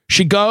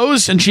 She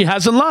goes and she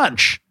has a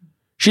lunch.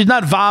 She's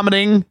not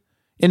vomiting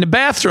in the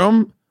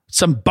bathroom,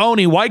 some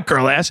bony white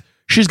girl ass.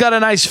 She's got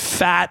a nice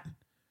fat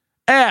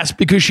ass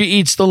because she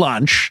eats the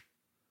lunch.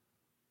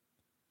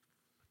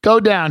 Go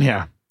down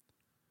here.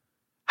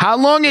 How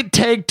long it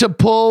take to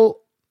pull,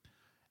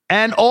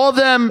 and all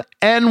them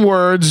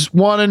N-words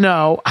want to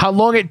know how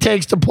long it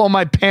takes to pull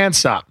my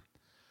pants up.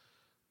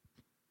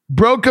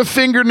 Broke a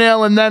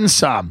fingernail and then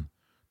some.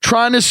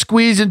 Trying to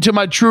squeeze into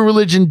my True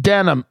Religion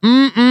denim.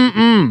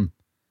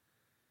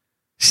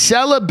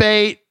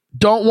 Celebrate,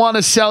 don't want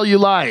to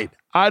cellulite.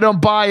 I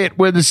don't buy it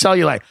with the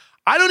cellulite.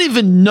 I don't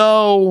even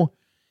know.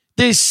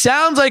 This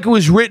sounds like it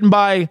was written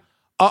by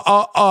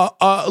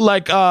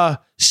a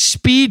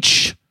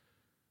speech.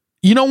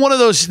 You know, one of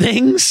those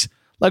things,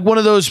 like one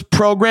of those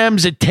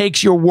programs that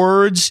takes your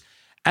words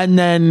and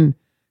then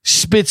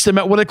spits them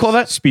out. What do they call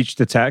that? Speech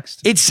to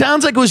text. It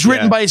sounds like it was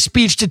written by a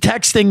speech to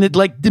text thing that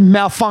did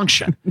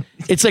malfunction.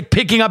 It's like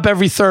picking up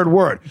every third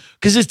word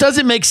because this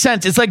doesn't make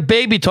sense. It's like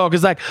baby talk.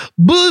 It's like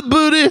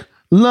booty,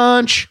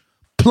 lunch,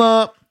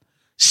 plump,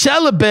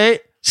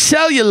 celebrate,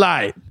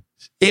 cellulite.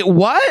 It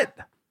what?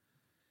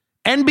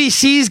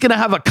 NBC's going to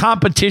have a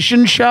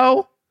competition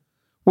show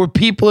where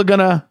people are going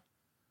to,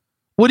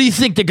 what do you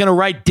think? They're going to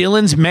write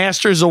Dylan's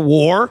Masters of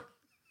War?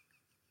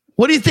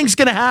 What do you think's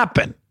going to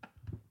happen?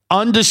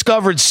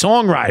 Undiscovered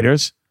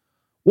songwriters.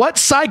 What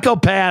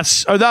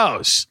psychopaths are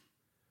those?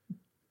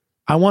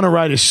 I want to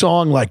write a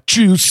song like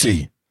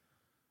Juicy.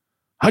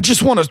 I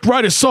just want to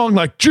write a song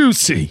like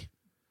Juicy.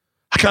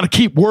 I got to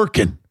keep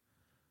working.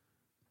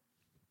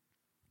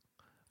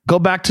 Go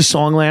back to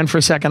Songland for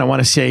a second. I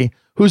want to see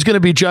who's going to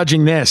be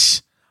judging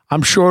this.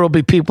 I'm sure it'll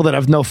be people that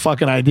have no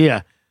fucking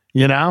idea,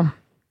 you know?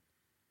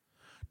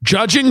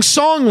 Judging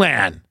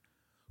Songland.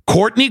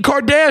 Kourtney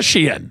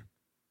Kardashian.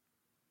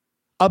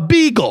 A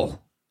beagle.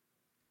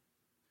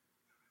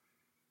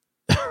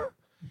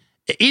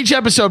 Each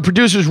episode,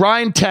 producers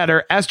Ryan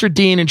Tedder, Esther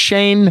Dean, and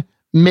Shane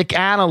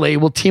McAnally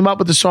will team up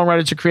with the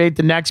songwriters to create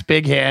the next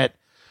big hit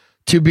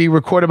to be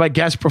recorded by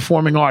guest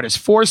performing artists.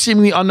 4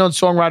 seemingly unknown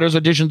songwriters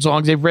audition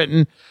songs they've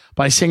written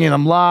by singing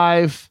them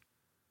live.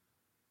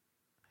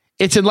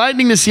 It's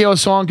enlightening to see how a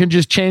song can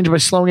just change by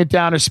slowing it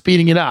down or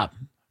speeding it up,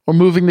 or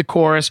moving the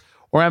chorus,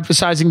 or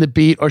emphasizing the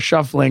beat, or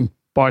shuffling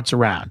parts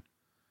around.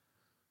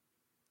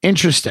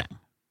 Interesting.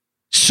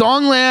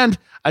 Songland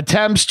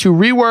attempts to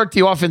rework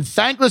the often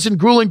thankless and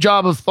grueling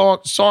job of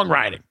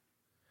songwriting.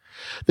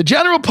 The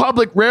general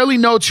public rarely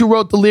notes who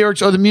wrote the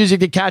lyrics or the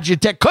music that catches your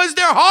because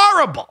they're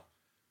horrible.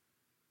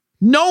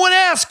 No one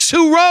asks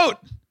who wrote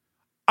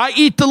I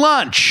Eat the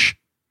Lunch.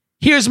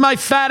 Here's my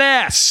fat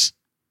ass.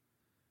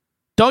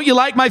 Don't you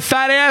like my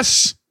fat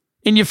ass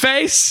in your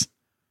face?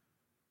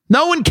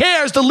 No one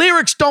cares. The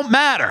lyrics don't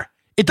matter.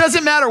 It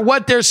doesn't matter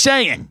what they're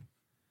saying.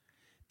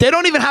 They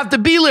don't even have to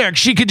be lyrics.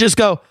 She could just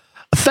go,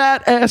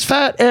 fat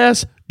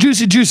ass,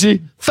 juicy,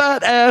 juicy,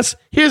 fat ass.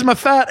 Here's my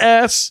fat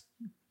ass.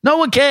 No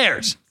one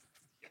cares.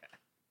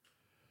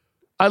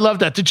 I love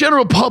that. The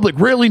general public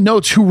rarely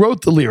notes who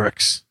wrote the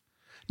lyrics.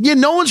 Yeah,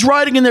 no one's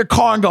riding in their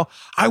car and go,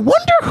 I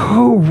wonder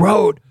who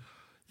wrote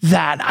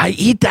that. I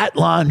eat that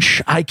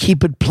lunch. I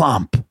keep it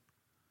plump.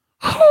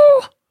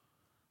 Oh,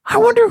 I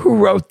wonder who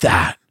wrote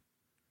that.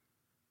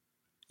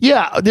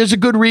 Yeah, there's a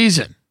good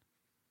reason.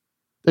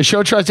 The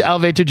show tries to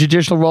elevate the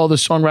traditional role of the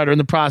songwriter in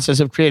the process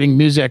of creating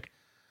music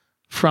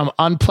from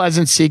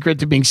unpleasant secret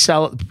to being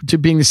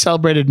the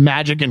celebrated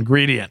magic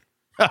ingredient.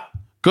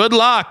 Good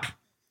luck.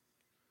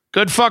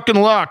 Good fucking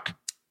luck.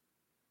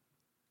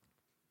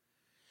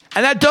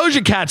 And that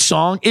Doja Cat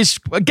song is,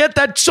 get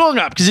that song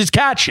up because it's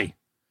catchy.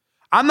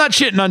 I'm not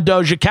shitting on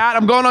Doja Cat.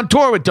 I'm going on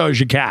tour with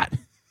Doja Cat.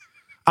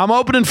 I'm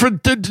opening for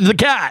the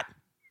cat.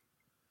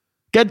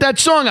 Get that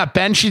song up,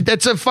 Ben.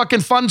 That's a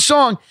fucking fun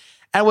song.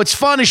 And what's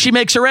fun is she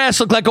makes her ass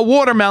look like a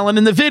watermelon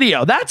in the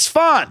video. That's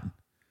fun.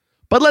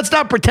 But let's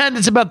not pretend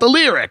it's about the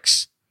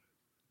lyrics.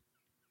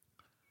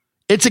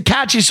 It's a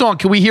catchy song.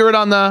 Can we hear it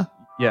on the...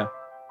 Yeah.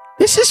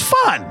 This is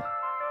fun.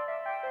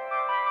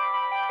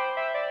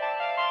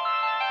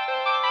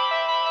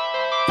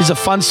 It's a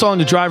fun song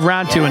to drive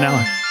around to in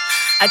LA.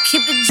 I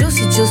keep it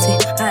juicy, juicy.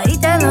 I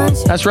eat that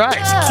lunch. That's right.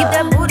 She keep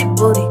that booty,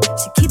 booty.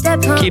 She keep that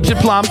plump. Keeps it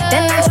plump.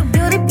 That natural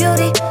beauty,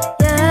 beauty.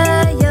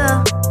 Yeah,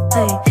 yeah.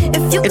 Hey,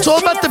 if you it's all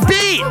about the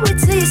beat.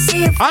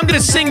 I'm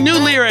going to sing new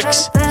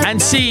lyrics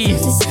and see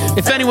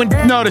if anyone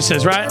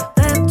notices, right?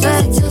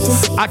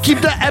 I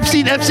keep the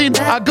Epstein.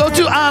 I go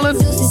to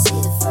Island.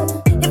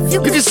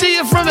 You can see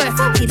it from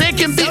it. They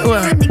can be,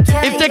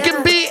 if they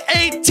can be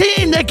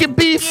 18, they can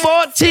be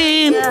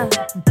 14.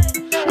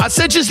 I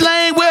said just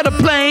laying where the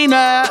plane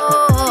at.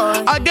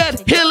 I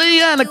got Hilly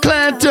and a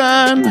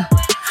Clinton.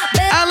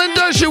 Alan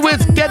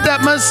Dershowitz, get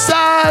that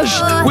massage.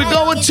 We're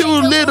going to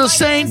Little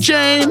St.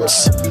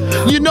 James.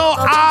 You know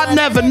I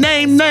never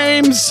name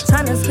names.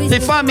 They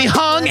find me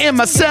hung in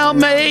my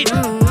cellmate.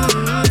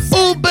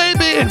 Ooh,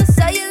 baby.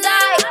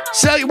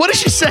 What is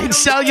she saying?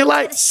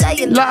 Cellulite?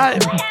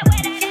 Cellulite.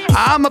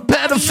 I'm a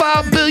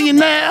pedophile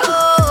billionaire.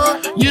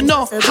 You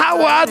know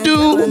how I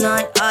do.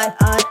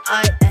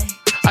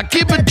 I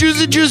keep it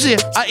juicy, juicy.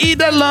 I eat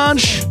that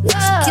lunch.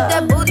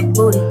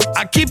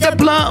 I keep that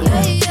plump.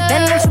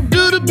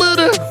 Do the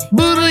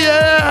booty,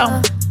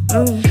 yeah.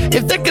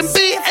 If they can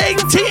be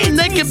 18,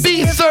 they can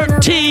be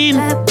 13.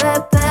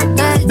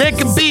 They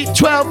can be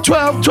 12.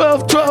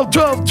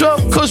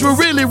 Cause we're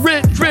really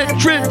rich.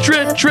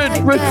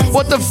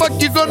 What the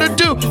fuck you gonna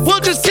do? We'll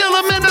just kill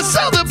them in the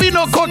cell. There'll be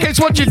no court case.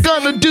 What you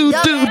gonna do?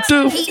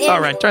 All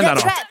right, turn that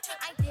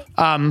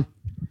off.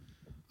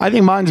 I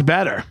think mine's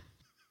better.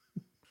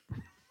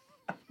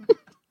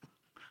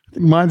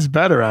 Mine's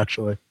better,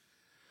 actually.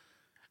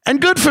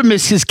 And good for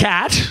Mrs.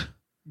 Cat.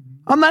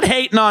 I'm not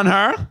hating on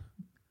her.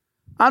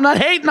 I'm not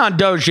hating on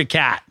Doja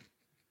Cat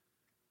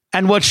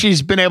and what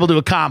she's been able to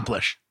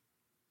accomplish.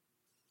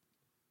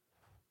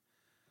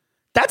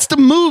 That's the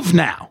move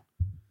now.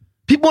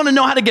 People want to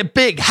know how to get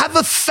big. Have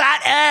a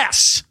fat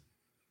ass.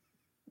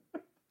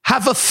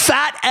 Have a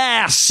fat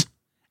ass,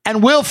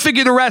 and we'll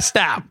figure the rest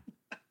out.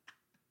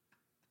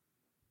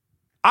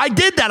 I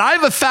did that. I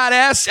have a fat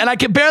ass, and I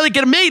can barely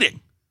get a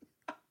meeting.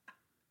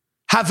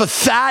 Have a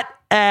fat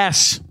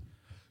ass.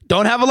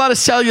 Don't have a lot of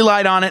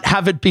cellulite on it.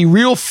 Have it be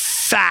real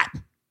fat.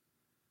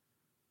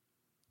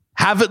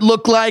 Have it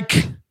look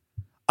like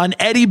an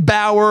Eddie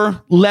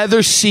Bauer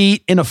leather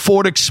seat in a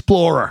Ford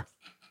Explorer.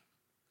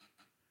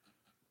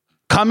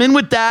 Come in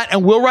with that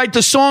and we'll write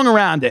the song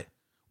around it.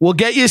 We'll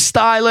get you a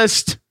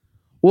stylist.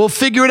 We'll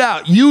figure it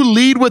out. You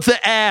lead with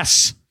the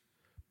ass.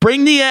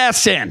 Bring the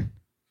ass in.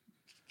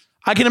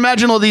 I can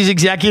imagine all these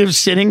executives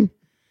sitting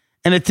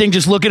and a thing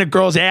just looking at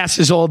girls'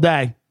 asses all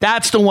day.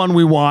 That's the one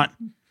we want.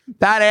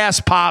 That ass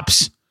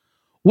pops.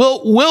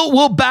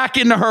 We'll back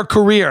into her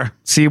career.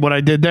 See what I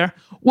did there?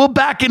 We'll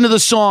back into the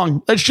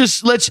song. Let's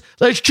choose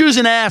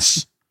an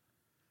ass.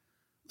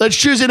 Let's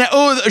choose an.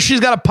 Oh, she's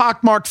got a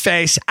pockmarked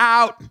face.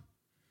 Out.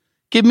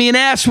 Give me an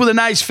ass with a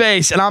nice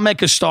face, and I'll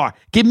make a star.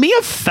 Give me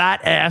a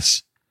fat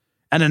ass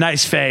and a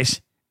nice face,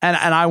 and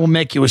I will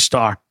make you a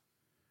star.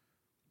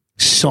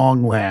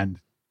 Songland.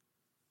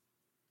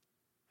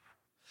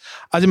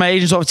 I was in my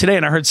agent's office today,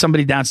 and I heard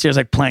somebody downstairs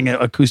like playing an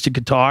acoustic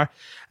guitar,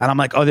 and I'm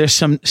like, oh, there's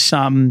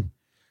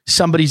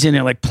somebody's in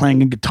there like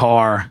playing a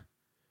guitar,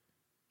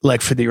 like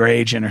for their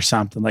agent or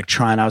something, like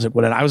trying. I was like,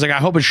 what? I was like, I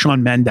hope it's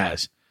Shawn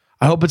Mendes.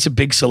 I hope it's a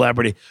big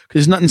celebrity, because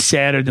there's nothing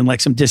sadder than like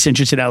some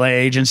disinterested LA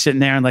agent sitting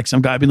there and like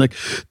some guy being like,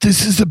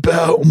 this is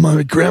about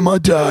my grandma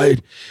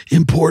died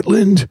in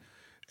Portland,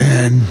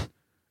 and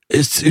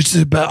it's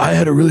about, I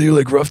had a really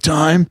like rough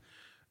time,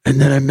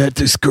 and then I met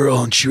this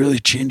girl and she really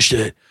changed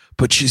it,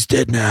 but she's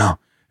dead now,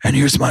 and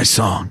here's my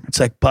song. It's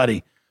like,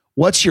 buddy,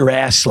 what's your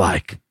ass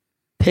like?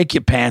 Take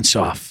your pants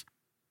off.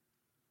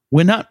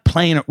 We're not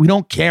playing it. We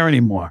don't care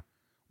anymore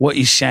what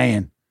you're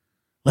saying.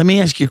 Let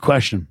me ask you a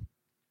question.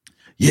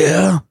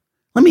 Yeah.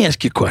 Let me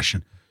ask you a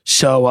question.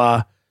 So,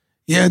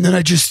 yeah, and then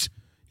I just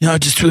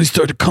really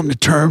started to come to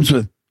terms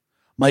with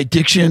my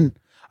addiction.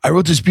 I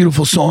wrote this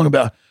beautiful song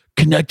about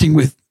connecting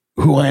with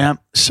who I am.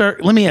 Sir,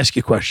 let me ask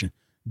you a question.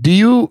 Do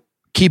you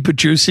keep it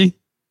juicy?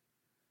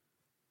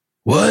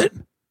 What?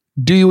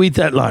 Do you eat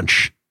that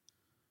lunch?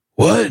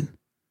 What?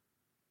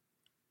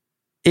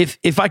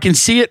 If I can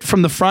see it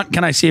from the front,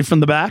 can I see it from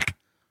the back?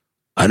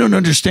 I don't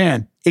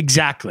understand.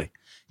 Exactly.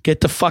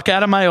 Get the fuck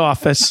out of my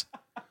office.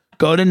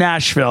 Go to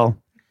Nashville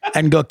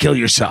and go kill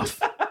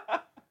yourself,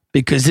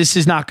 because this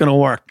is not going to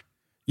work.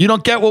 You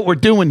don't get what we're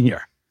doing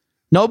here.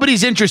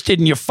 Nobody's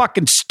interested in your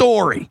fucking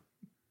story.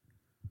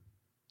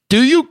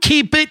 Do you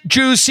keep it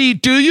juicy?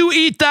 Do you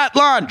eat that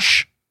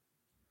lunch?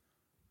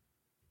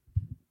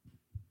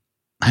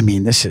 I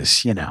mean, this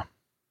is,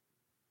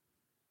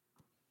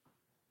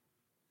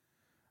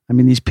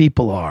 these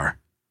people are.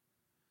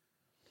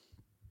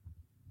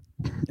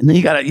 And then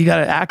you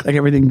gotta act like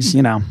everything's,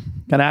 gotta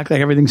act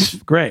like everything's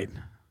great.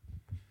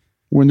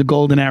 We're in the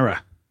golden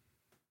era.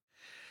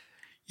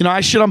 I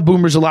shit on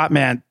boomers a lot,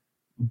 man,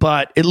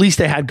 but at least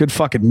they had good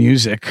fucking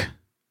music.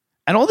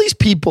 And all these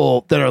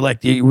people that are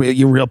like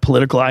your real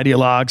political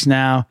ideologues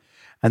now,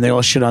 and they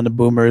all shit on the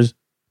boomers.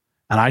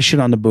 and I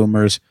shit on the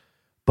boomers.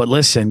 But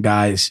listen,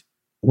 guys,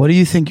 what do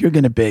you think you're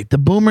going to be? The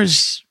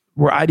boomers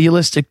were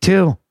idealistic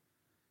too.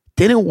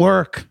 Didn't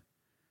work.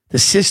 The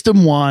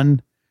system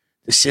won.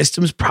 The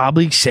system's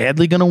probably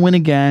sadly going to win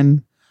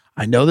again.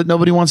 I know that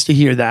nobody wants to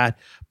hear that,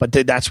 but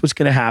that's what's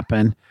going to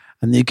happen.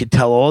 And you could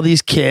tell all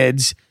these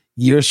kids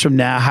years from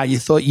now how you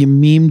thought you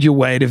memed your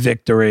way to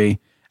victory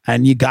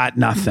and you got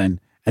nothing.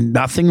 And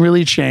nothing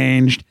really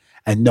changed.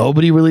 And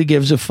nobody really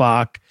gives a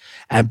fuck.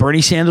 And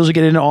Bernie Sanders will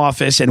get into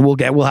office and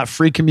we'll have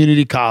free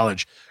community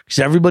college because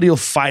everybody will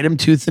fight him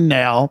tooth and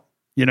nail,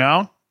 you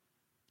know?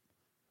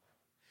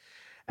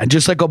 And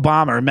just like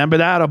Obama, remember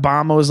that?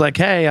 Obama was like,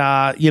 hey,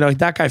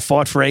 that guy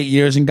fought for 8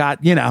 years and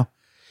got, you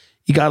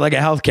got like a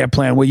healthcare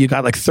plan where you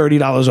got like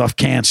 $30 off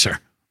cancer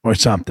or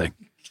something.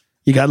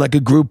 You got like a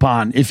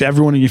Groupon. If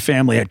everyone in your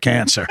family had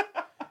cancer,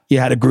 you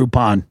had a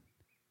Groupon.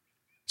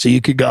 So you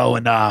could go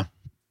and,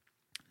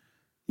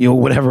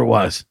 whatever it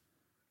was.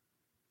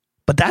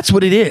 But that's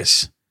what it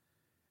is.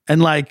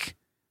 And like,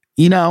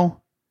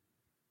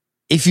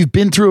 if you've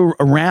been through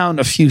around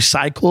a few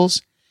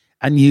cycles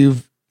and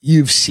you've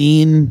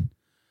seen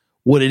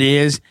what it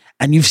is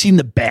and you've seen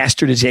the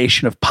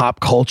bastardization of pop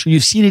culture,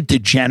 you've seen it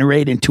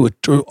degenerate into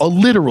a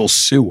literal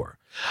sewer.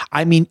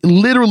 I mean,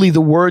 literally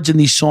the words in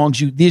these songs,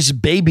 this is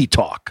baby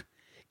talk.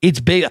 It's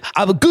baby.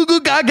 I'm a goo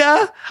goo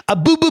gaga, a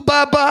boo boo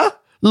baba,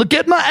 look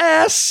at my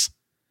ass.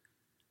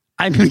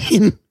 I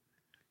mean,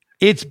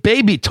 it's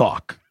baby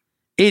talk.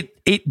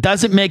 It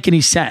doesn't make any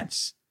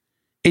sense.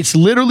 It's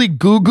literally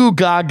goo goo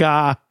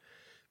gaga,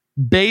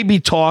 baby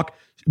talk,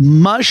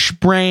 mush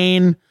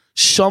brain,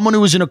 someone who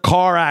was in a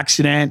car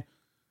accident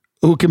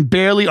who can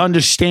barely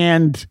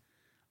understand.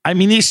 I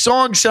mean, these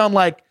songs sound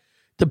like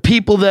the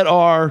people that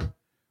are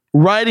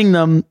writing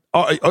them,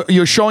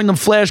 you're showing them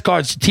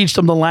flashcards to teach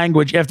them the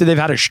language after they've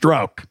had a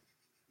stroke.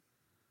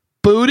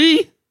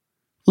 Booty,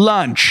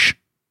 lunch,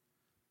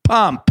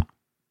 pump.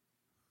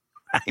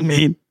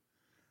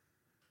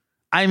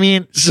 I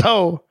mean,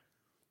 so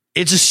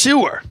it's a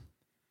sewer.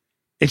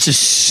 It's a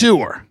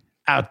sewer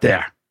out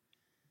there.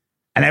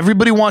 And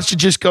everybody wants to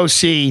just go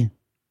see.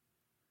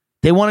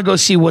 They want to go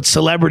see what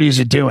celebrities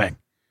are doing.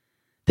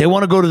 They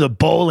want to go to the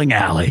bowling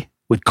alley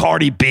with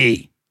Cardi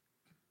B.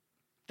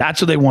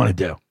 That's what they want to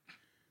do.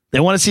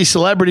 They want to see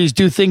celebrities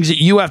do things that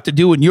you have to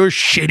do in your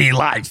shitty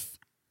life.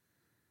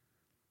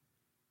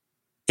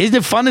 Isn't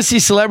it fun to see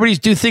celebrities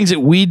do things that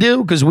we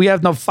do because we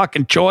have no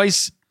fucking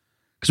choice?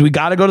 Because we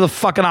got to go to the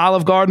fucking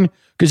Olive Garden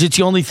because it's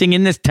the only thing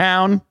in this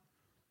town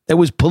that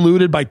was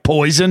polluted by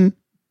poison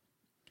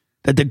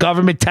that the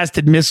government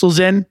tested missiles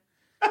in.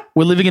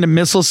 We're living in a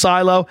missile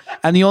silo,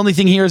 and the only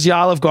thing here is the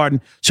Olive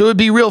Garden. So it'd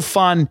be real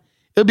fun.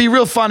 It'd be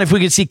real fun if we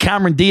could see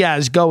Cameron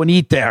Diaz go and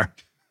eat there.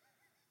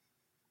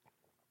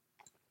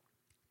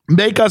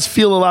 Make us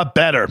feel a lot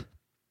better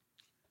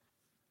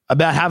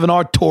about having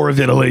our tour of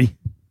Italy.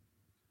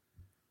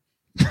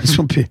 Is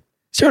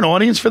there an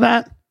audience for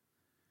that?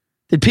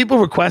 Did people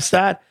request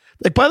that?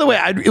 Like, by the way,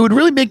 it would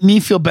really make me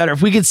feel better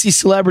if we could see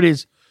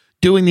celebrities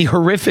doing the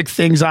horrific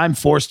things I'm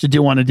forced to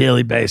do on a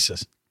daily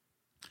basis.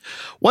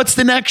 What's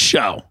the next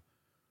show?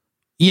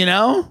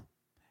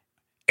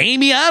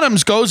 Amy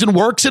Adams goes and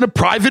works in a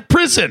private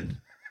prison.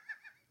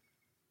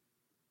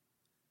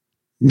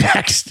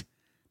 Next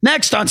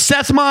on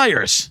Seth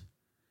Meyers.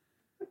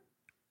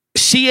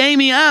 See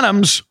Amy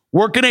Adams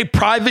work in a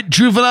private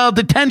juvenile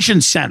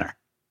detention center.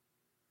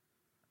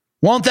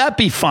 Won't that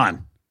be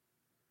fun?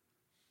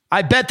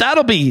 I bet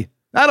that'll be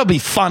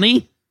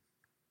funny.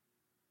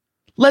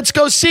 Let's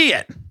go see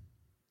it.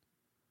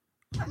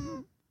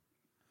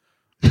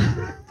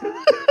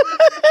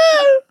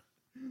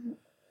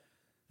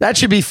 That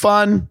should be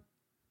fun.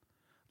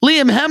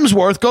 Liam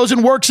Hemsworth goes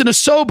and works in a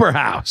sober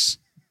house.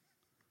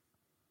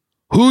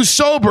 Who's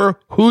sober?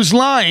 Who's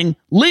lying?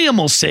 Liam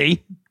will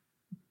see.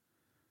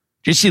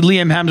 Did you see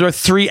Liam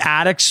Hemsworth? 3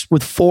 addicts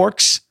with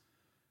forks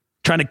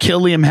trying to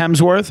kill Liam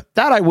Hemsworth.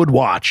 That I would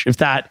watch if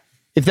that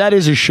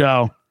is a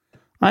show.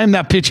 I am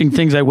not pitching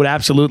things I would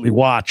absolutely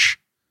watch,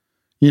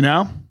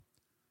 But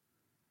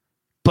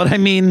I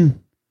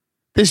mean,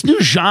 this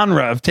new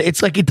genre of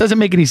it's like it doesn't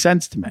make any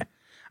sense to me.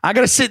 I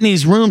got to sit in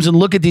these rooms and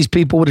look at these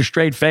people with a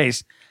straight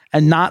face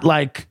and not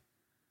like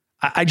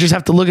I just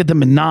have to look at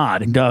them and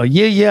nod and go,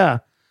 yeah,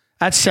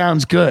 that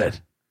sounds good.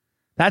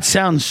 That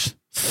sounds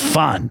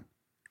fun.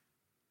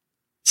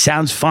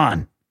 Sounds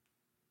fun.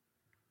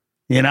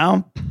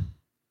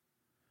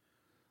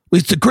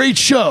 It's a great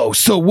show.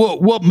 So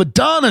what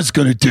Madonna's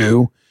going to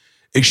do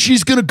is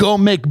she's going to go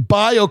make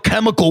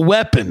biochemical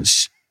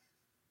weapons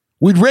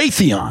with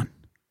Raytheon.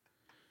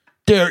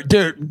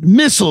 They're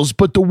missiles,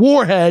 but the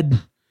warhead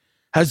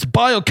has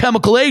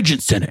biochemical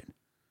agents in it.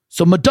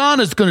 So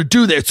Madonna's going to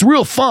do that. It's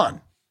real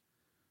fun.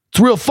 It's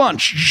real fun.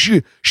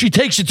 She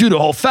takes you through the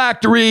whole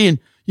factory and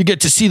you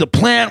get to see the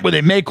plant where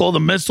they make all the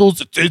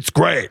missiles. It's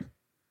great.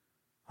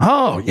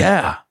 Oh,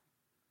 yeah.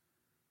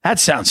 That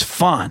sounds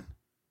fun.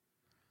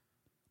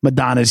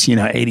 Madonna's,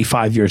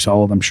 85 years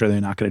old. I'm sure they're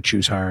not going to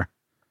choose her.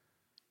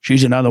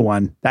 She's another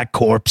one. That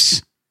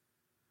corpse.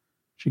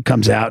 She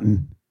comes out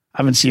and I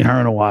haven't seen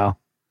her in a while.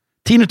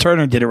 Tina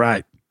Turner did it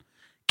right.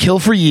 Kill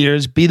for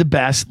years, be the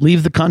best,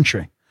 leave the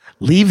country.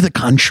 Leave the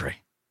country.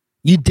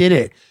 You did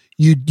it.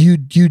 You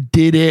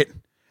did it.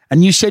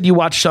 And you said you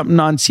watched something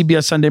on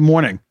CBS Sunday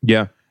Morning.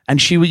 Yeah.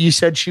 And you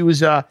said she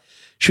was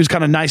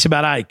kind of nice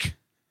about Ike.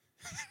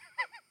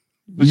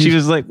 She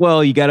was like,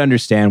 well, you got to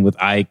understand with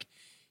Ike,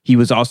 he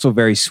was also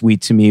very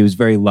sweet to me. He was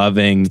very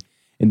loving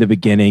in the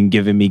beginning,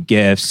 giving me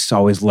gifts,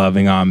 always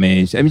loving on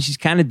me. I mean, she's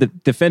kind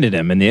of defended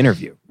him in the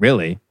interview,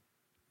 really.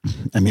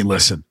 I mean,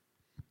 listen.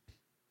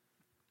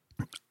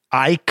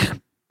 Ike's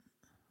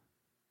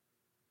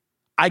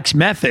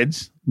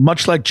methods,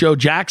 much like Joe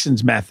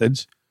Jackson's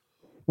methods,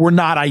 were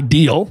not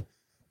ideal.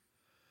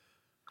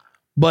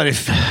 But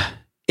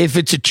if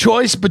it's a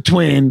choice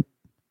between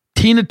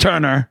Tina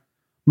Turner,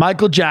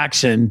 Michael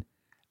Jackson,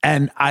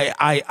 and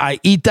I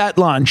eat that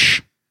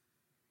lunch,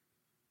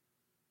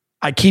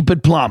 I keep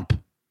it plump,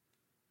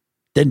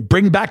 then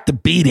bring back the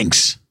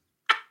beatings.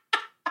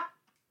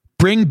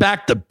 Bring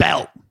back the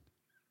belt.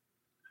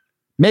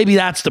 Maybe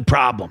that's the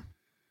problem.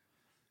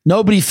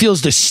 Nobody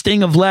feels the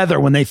sting of leather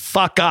when they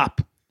fuck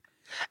up.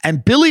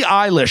 And Billie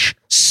Eilish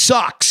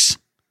sucks.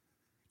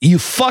 You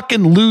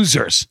fucking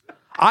losers.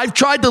 I've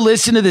tried to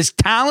listen to this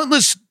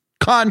talentless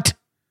cunt,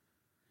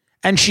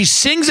 and she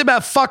sings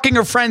about fucking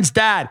her friend's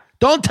dad.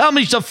 Don't tell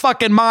me she's a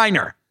fucking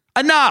minor.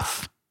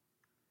 Enough.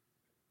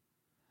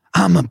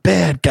 I'm a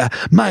bad guy.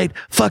 Might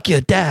fuck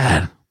your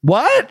dad.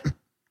 What?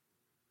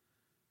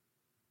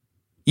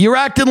 You're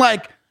acting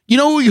like, you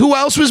know who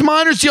else was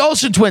minors? The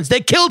Olsen twins.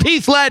 They killed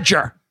Heath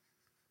Ledger.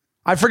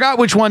 I forgot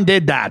which one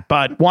did that,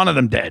 but one of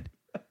them did.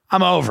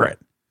 I'm over it.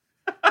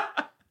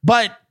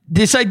 But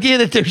this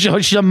idea that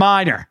she's a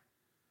minor,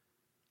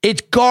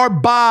 it's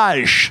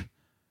garbage.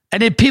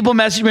 And then people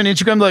message me on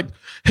Instagram like,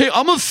 hey,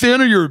 I'm a fan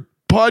of your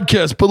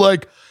podcast, but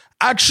like,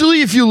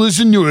 actually, if you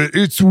listen to it,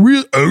 it's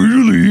real.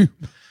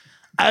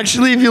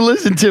 Actually, if you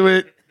listen to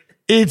it,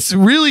 it's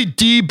really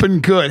deep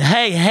and good.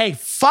 Hey,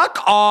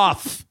 fuck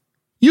off.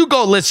 You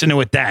go listen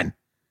to it then.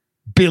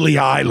 Billie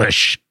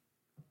Eilish.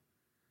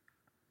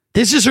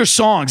 This is her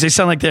songs. They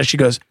sound like this. She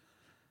goes,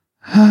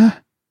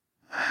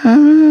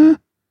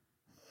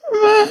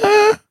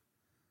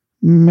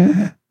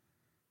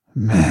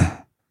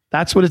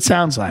 that's what it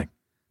sounds like.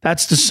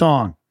 That's the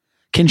song.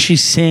 Can she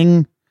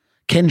sing?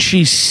 Can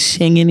she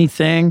sing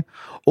anything?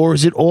 Or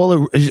is it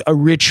all a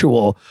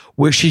ritual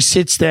where she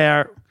sits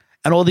there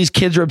and all these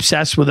kids are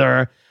obsessed with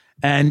her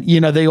and, you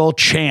know, they all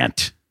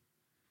chant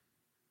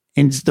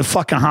in the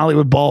fucking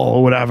Hollywood Bowl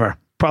or whatever.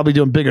 She's probably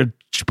doing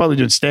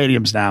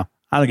stadiums now.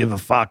 I don't give a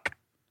fuck.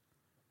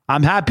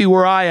 I'm happy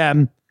where I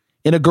am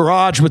in a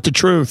garage with the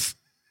truth.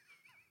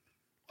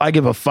 I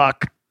give a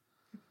fuck.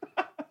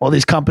 All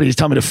these companies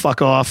tell me to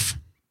fuck off.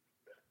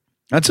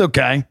 That's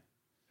okay.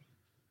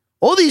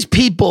 All these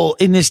people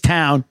in this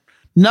town,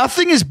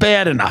 nothing is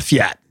bad enough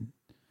yet.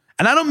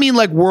 And I don't mean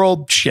like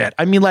world shit.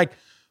 I mean like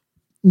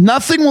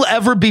nothing will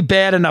ever be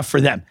bad enough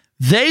for them.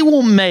 They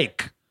will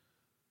make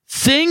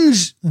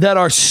things that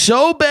are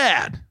so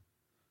bad.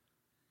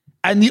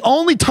 And the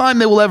only time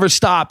they will ever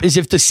stop is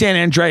if the San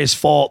Andreas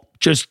fault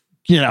just,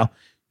 you know,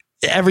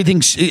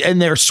 everything's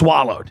and they're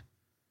swallowed.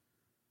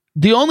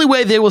 The only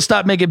way they will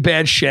stop making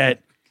bad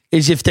shit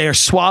is if they are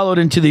swallowed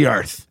into the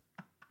earth.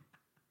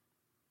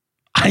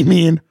 I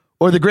mean,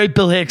 or the great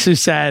Bill Hicks who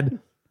said,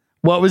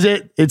 what was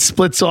it? It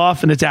splits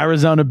off and it's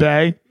Arizona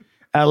Bay.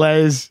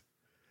 LA's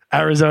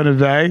Arizona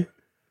Bay.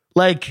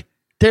 Like,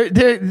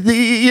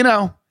 you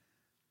know,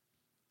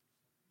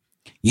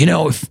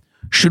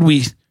 should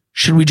we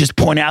just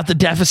point out the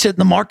deficit in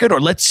the market or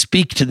let's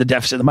speak to the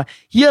deficit in the market?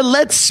 Yeah,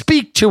 let's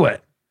speak to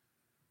it.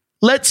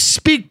 I'll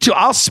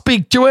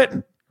speak to it.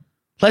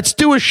 Let's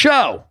do a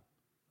show.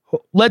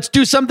 Let's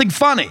do something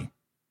funny.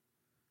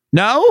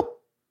 No?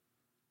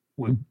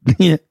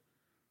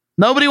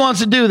 Nobody wants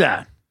to do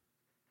that.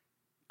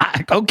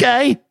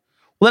 Okay.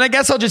 Well, then I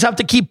guess I'll just have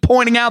to keep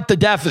pointing out the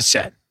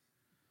deficit.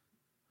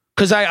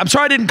 Because I'm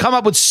sorry I didn't come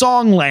up with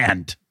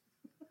Songland.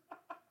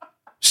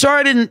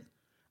 Sorry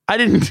I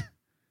didn't.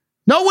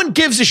 No one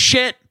gives a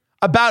shit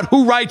about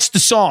who writes the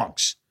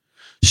songs.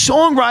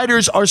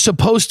 Songwriters are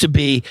supposed to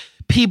be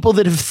people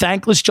that have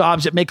thankless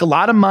jobs that make a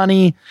lot of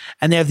money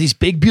and they have these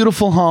big,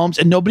 beautiful homes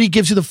and nobody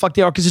gives you the fuck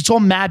they are because it's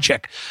all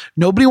magic.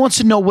 Nobody wants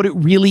to know what it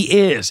really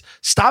is.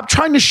 Stop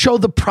trying to show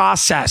the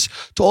process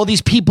to all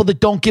these people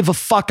that don't give a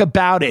fuck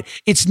about it.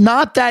 It's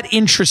not that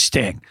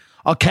interesting.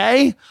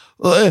 Okay?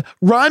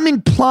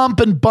 Rhyming plump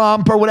and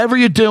bump or whatever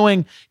you're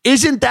doing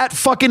isn't that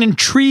fucking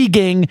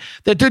intriguing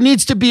that there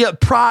needs to be a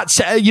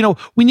process. You know,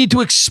 we need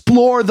to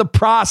explore the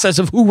process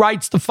of who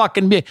writes the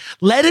fucking music.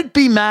 Let it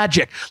be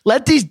magic.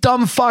 Let these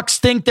dumb fucks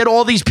think that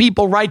all these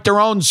people write their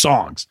own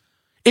songs.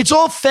 It's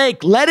all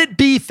fake. Let it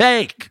be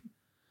fake.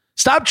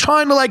 Stop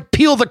trying to like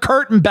peel the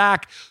curtain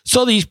back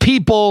so these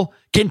people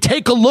can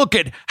take a look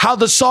at how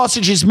the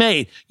sausage is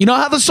made. You know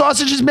how the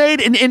sausage is made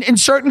in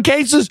certain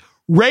cases?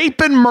 Rape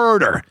and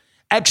murder.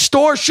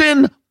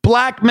 Extortion,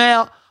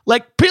 blackmail,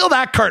 like peel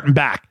that curtain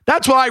back.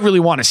 That's what I really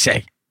want to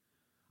say.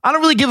 I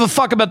don't really give a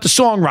fuck about the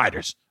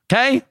songwriters,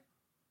 okay?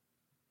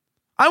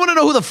 I want to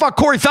know who the fuck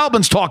Corey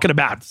Feldman's talking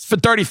about for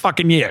 30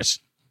 fucking years.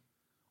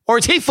 Or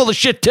is he full of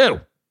shit too?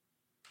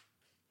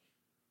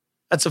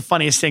 That's the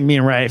funniest thing, me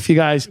and Ray. If you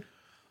guys,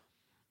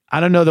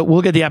 I don't know that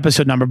we'll get the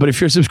episode number, but if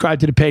you're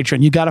subscribed to the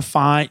Patreon,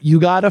 you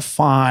gotta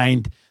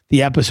find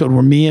the episode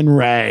where me and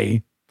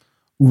Ray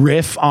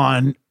riff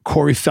on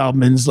Corey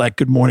Feldman's like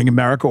Good Morning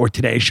America or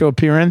Today Show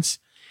appearance.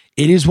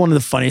 It is one of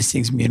the funniest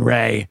things me and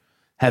Ray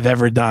have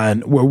ever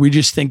done, where we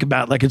just think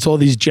about like it's all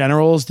these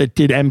generals that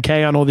did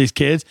MK on all these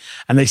kids,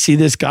 and they see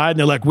this guy and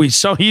they're like,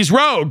 so he's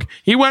rogue.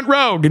 He went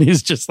rogue, and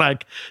he's just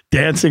like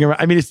dancing around.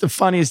 I mean, it's the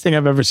funniest thing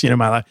I've ever seen in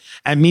my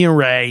life. And me and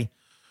Ray.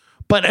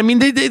 But I mean,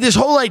 this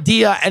whole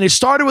idea, and it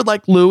started with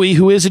like Louis,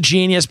 who is a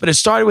genius, but it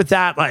started with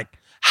that, like,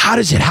 how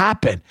does it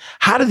happen?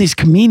 How do these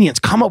comedians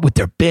come up with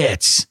their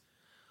bits?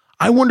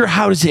 I wonder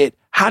how does it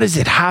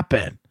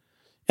happen?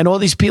 And all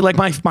these people,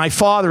 like my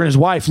father and his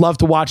wife, love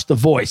to watch The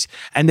Voice.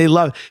 And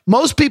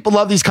most people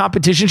love these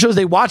competition shows.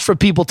 They watch for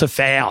people to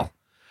fail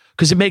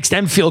because it makes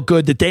them feel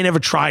good that they never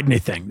tried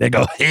anything. They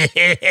go,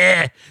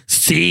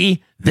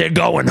 see, they're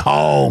going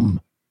home.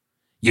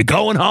 You're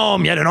going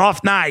home. You had an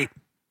off night.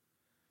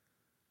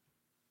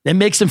 It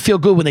makes them feel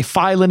good when they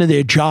file into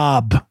their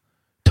job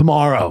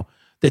tomorrow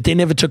that they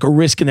never took a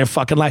risk in their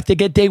fucking life.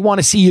 They want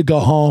to see you go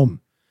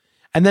home.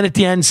 And then at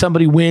the end,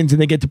 somebody wins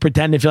and they get to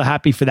pretend to feel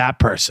happy for that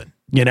person,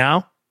 you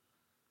know?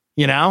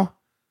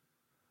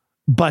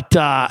 But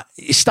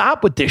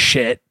stop with this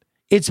shit.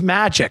 It's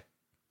magic.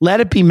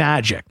 Let it be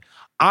magic.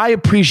 I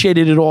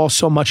appreciated it all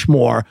so much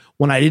more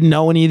when I didn't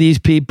know any of these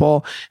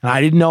people and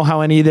I didn't know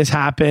how any of this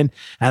happened.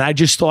 And I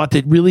just thought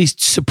that really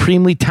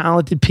supremely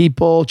talented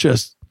people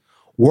just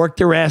worked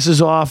their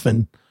asses off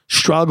and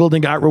struggled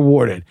and got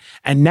rewarded.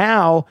 And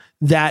now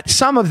that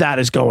some of that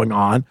is going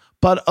on,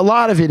 but a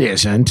lot of it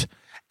isn't.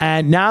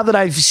 And now that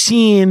I've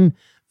seen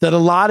that a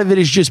lot of it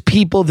is just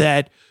people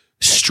that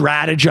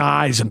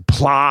strategize and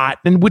plot,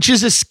 and which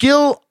is a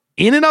skill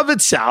in and of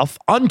itself,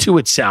 unto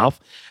itself.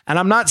 And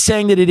I'm not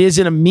saying that it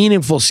isn't a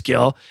meaningful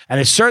skill, and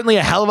it's certainly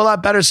a hell of a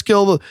lot better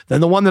skill than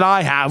the one that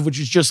I have,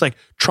 which is just like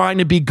trying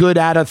to be good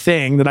at a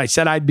thing that I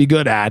said I'd be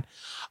good at.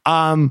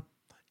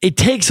 It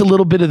takes a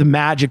little bit of the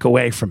magic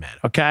away from it,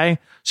 okay?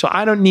 So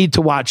I don't need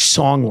to watch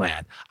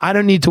Songland. I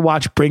don't need to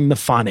watch Bring the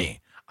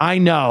Funny. I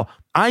know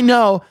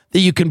that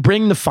you can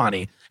bring the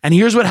funny. And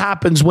here's what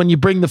happens when you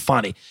bring the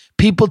funny.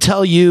 People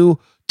tell you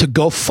to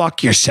go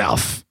fuck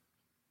yourself.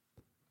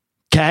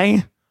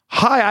 Okay?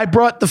 Hi, I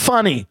brought the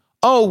funny.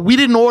 Oh, we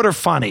didn't order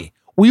funny.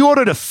 We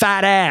ordered a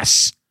fat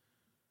ass.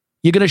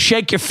 You going to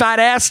shake your fat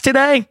ass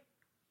today?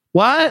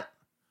 What?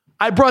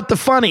 I brought the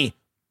funny.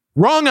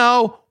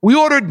 Wrong-o. We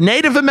ordered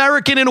Native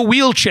American in a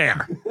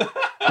wheelchair.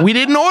 We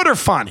didn't order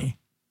funny.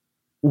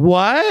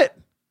 What?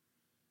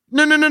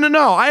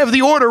 No. I have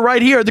the order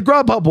right here, the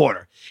Grubhub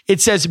order.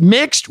 It says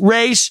mixed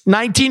race,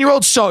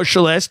 19-year-old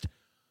socialist,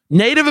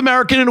 Native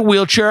American in a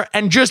wheelchair,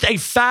 and just a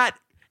fat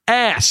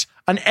ass.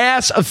 An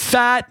ass of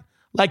fat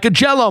like a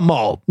Jell-O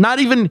mold. Not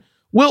even,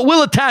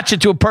 we'll attach it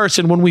to a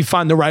person when we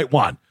find the right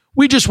one.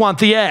 We just want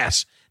the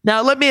ass.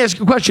 Now, let me ask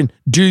you a question.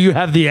 Do you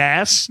have the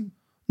ass?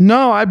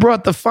 No, I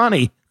brought the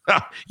funny.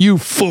 You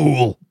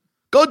fool.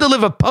 Go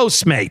deliver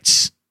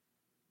Postmates.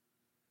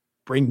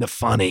 Bring the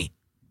funny.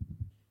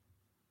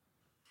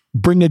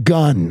 Bring a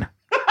gun.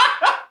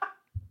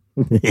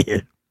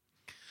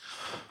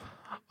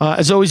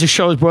 As always, the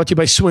show is brought to you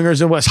by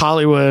Swingers in West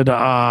Hollywood.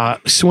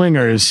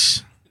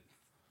 Swingers,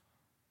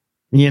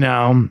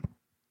 I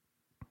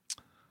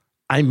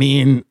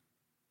mean,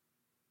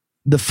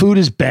 the food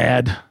is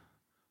bad.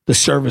 The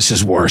service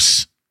is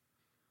worse.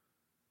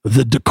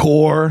 The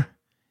decor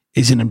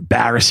is an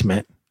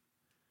embarrassment.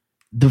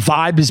 The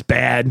vibe is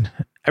bad.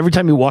 Every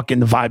time you walk in,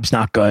 the vibe's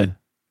not good.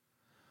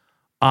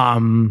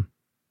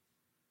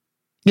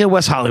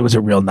 West Hollywood's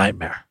a real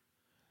nightmare.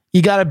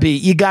 You gotta be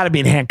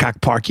in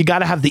Hancock Park. You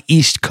gotta have the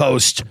East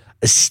Coast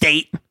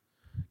estate.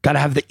 Gotta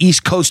have the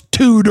East Coast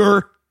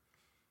Tudor.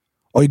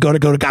 Or you gotta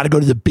go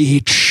to the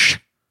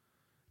beach.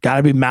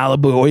 Gotta be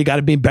Malibu. Or you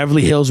gotta be in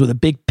Beverly Hills with a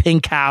big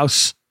pink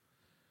house.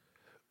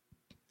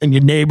 And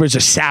your neighbors are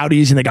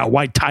Saudis and they got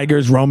white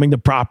tigers roaming the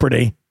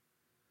property.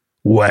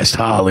 West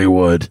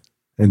Hollywood.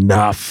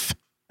 Enough.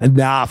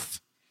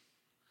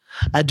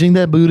 I drink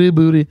that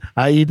booty.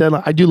 I eat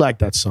that. I do like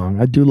that song.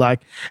 And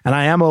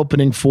I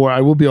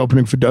will be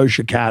opening for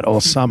Doja Cat all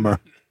summer.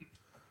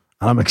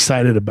 I'm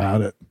excited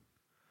about it.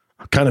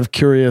 I'm kind of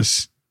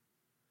curious.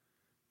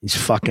 He's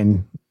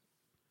fucking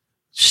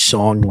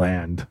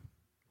Songland.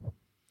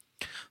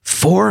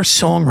 4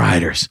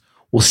 songwriters.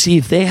 We'll see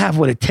if they have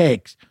what it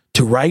takes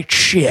to write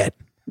shit.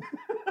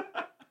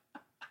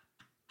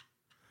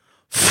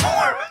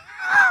 4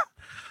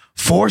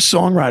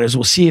 songwriters.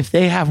 We'll see if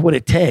they have what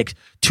it takes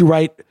to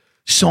write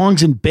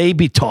songs in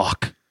baby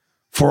talk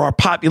for our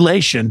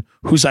population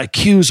whose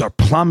IQs are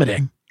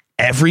plummeting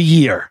every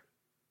year.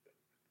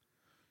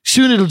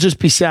 Soon it'll just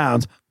be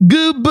sounds.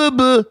 Good,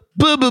 good.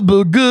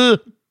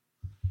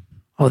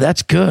 Oh,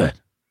 that's good.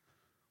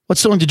 What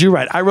song did you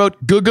write? I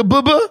wrote Googa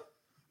Booba.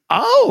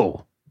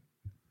 Oh.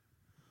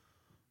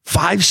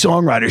 5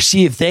 songwriters,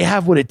 see if they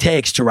have what it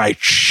takes to write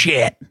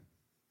shit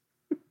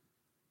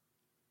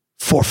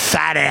for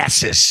fat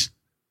asses.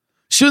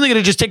 Soon they're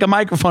going to just take a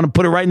microphone and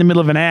put it right in the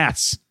middle of an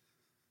ass.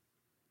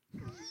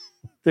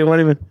 They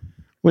won't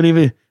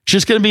even, it's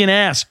just going to be an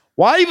ass.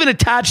 Why even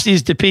attach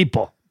these to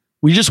people?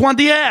 We just want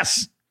the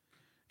ass.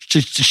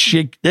 Just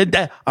shake.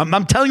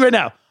 I'm telling you right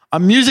now, a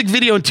music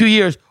video in 2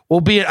 years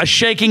will be a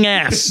shaking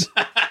ass.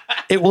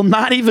 It will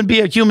not even be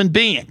a human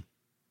being.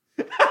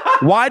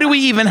 Why do we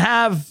even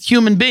have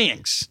human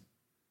beings?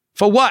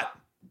 For what?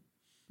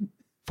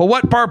 For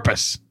what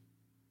purpose?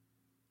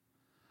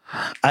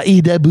 I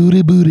eat that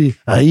booty.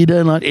 I eat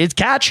that lunch. It's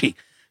catchy.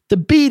 The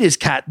beat is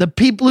the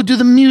people who do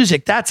the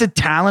music, that's a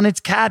talent. It's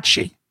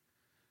catchy.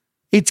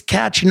 It's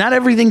catchy. Not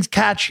everything's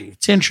catchy.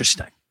 It's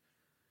interesting.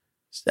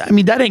 I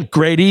mean, that ain't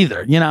great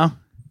either, you know?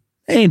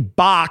 It ain't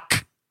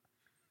Bach.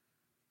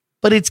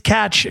 But it's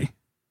catchy.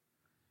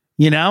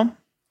 You know?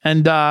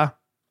 And I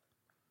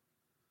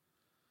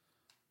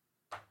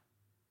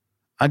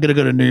got to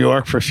go to New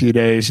York for a few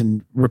days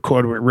and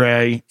record with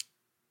Ray.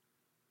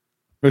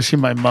 Go see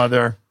my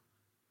mother.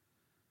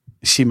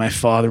 See my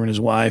father and his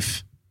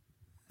wife.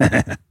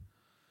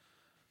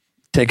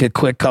 Take a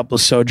quick couple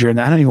of sojourn.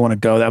 I don't even want to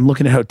go there. I'm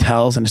looking at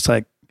hotels and it's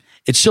like,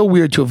 it's so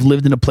weird to have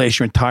lived in a place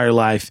your entire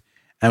life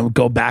and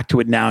go back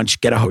to it now and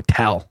just get a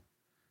hotel.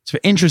 It's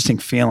an interesting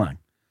feeling.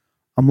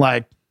 I'm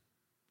like,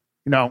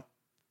 you know, it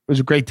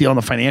was a great deal in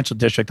the financial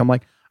district. I'm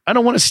like, I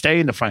don't want to stay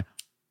in the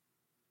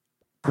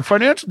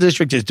financial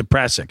district is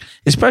depressing,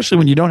 especially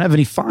when you don't have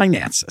any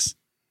finances.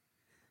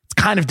 It's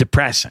kind of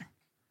depressing.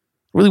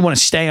 I really want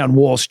to stay on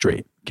Wall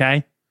Street,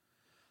 okay?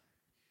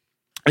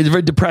 It's a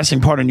very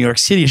depressing part of New York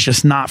City. It's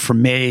just not for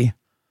me.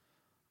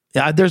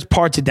 Yeah, there's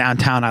parts of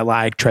downtown I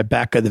like,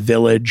 Tribeca, the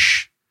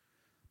Village,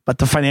 but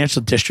the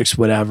financial district's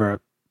whatever.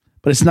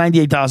 But it's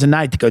 $98 a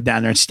night to go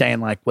down there and stay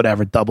in like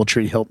whatever,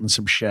 Doubletree, Hilton,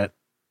 some shit.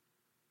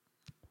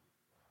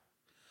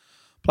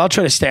 But I'll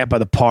try to stay up by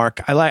the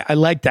park. I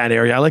like that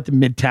area. I like the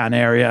Midtown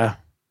area,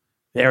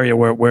 the area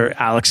where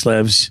Alex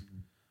lives.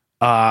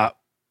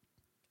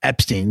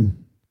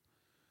 Epstein.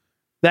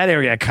 That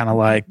area I kind of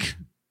like.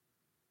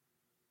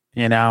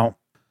 You know,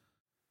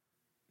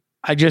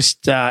 I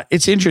just,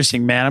 it's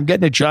interesting, man. I'm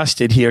getting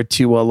adjusted here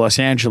to Los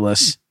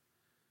Angeles.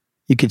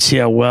 You can see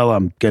how well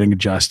I'm getting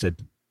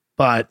adjusted.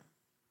 But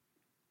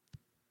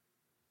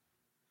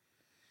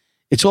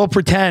it's all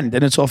pretend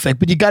and it's all fake.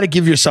 But you got to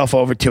give yourself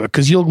over to it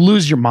because you'll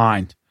lose your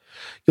mind.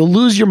 You'll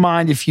lose your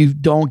mind if you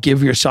don't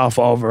give yourself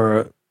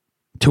over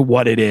to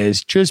what it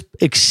is. Just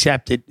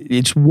accept it.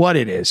 It's what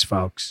it is,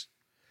 folks.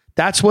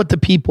 That's what the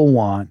people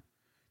want.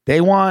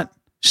 They want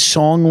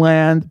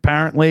Songland,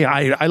 apparently.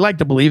 I like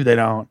to believe they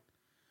don't.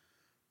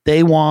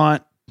 They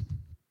want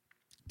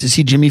to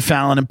see Jimmy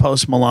Fallon and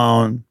Post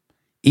Malone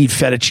eat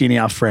fettuccine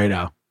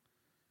Alfredo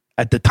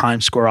at the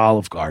Times Square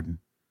Olive Garden.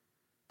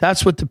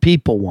 That's what the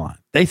people want.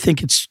 They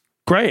think it's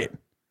great.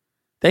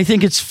 They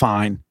think it's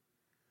fine.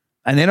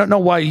 And they don't know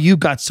why you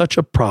got such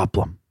a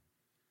problem.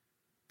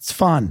 It's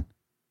fun.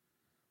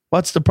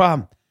 What's the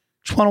problem?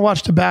 Just want to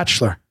watch The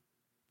Bachelor.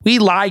 We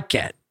like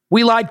it.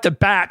 We like The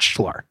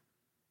Bachelor.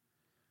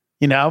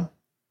 You know?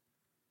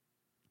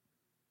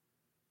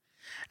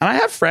 And I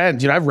have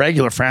friends, I have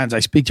regular friends. I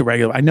speak to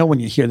regular. I know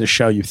when you hear the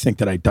show, you think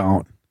that I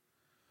don't.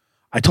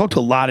 I talk to a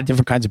lot of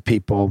different kinds of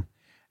people.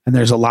 And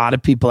there's a lot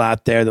of people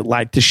out there that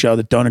like the show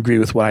that don't agree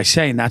with what I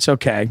say. And that's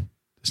okay.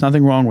 There's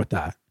nothing wrong with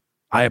that.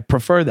 I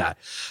prefer that.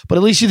 But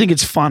at least you think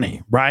it's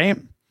funny, right?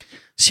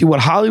 See, what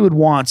Hollywood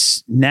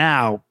wants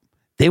now,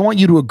 they want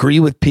you to agree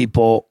with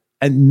people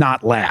and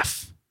not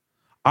laugh.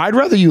 I'd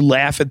rather you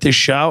laugh at this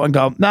show and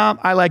go, no,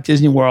 I like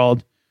Disney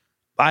World.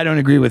 I don't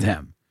agree with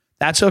him.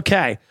 That's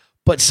okay.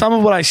 But some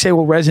of what I say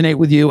will resonate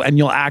with you and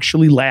you'll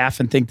actually laugh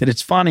and think that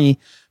it's funny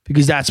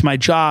because that's my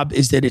job,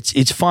 is that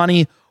it's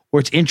funny or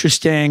it's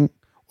interesting,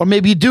 or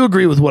maybe you do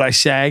agree with what I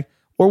say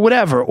or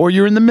whatever, or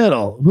you're in the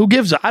middle. Who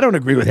gives I don't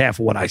agree with half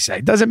of what I say.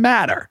 It doesn't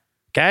matter,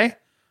 okay?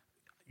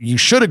 You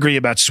should agree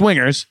about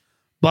swingers,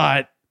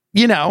 but,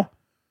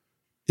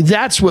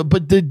 that's what,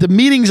 but the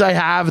meetings I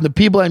have and the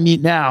people I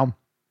meet now,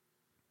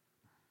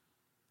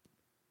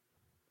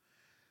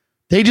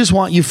 they just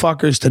want you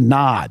fuckers to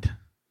nod.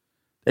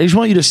 They just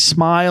want you to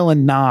smile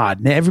and nod.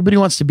 And everybody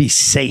wants to be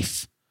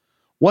safe.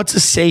 What's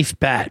a safe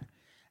bet?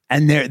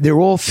 And they're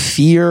all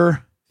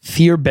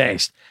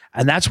fear-based.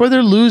 And that's where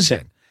they're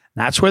losing.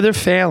 That's where they're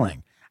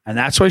failing. And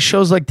that's why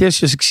shows like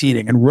this are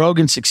succeeding, and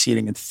Rogan's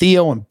succeeding, and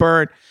Theo and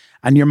Bert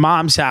and Your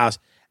Mom's House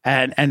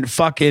and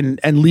fucking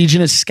and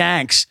Legion of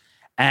Skanks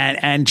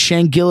and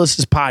Shane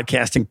Gillis's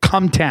podcast and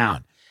Come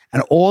Town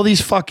and all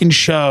these fucking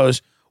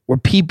shows where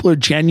people are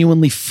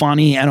genuinely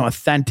funny and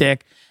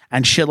authentic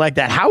and shit like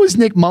that. How has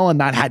Nick Mullen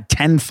not had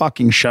 10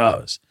 fucking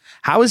shows?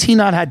 How has he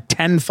not had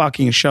 10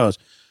 fucking shows?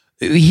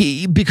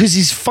 Because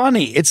he's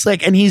funny. It's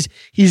like, and he's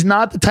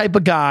not the type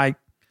of guy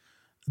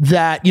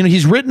that,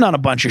 he's written on a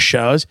bunch of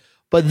shows,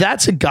 but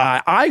that's a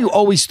guy. I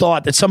always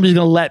thought that somebody's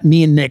going to let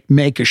me and Nick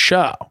make a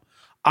show.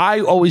 I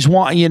always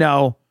want,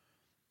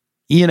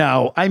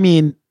 I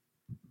mean,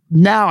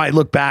 now I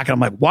look back and I'm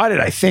like, why did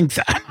I think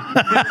that?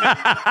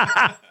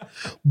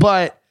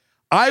 But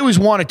I always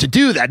wanted to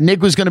do that.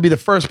 Nick was going to be the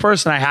first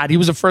person I had. He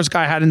was the first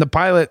guy I had in the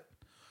pilot,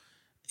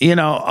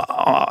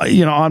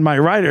 on my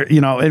writer,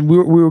 and we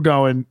were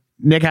going,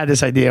 Nick had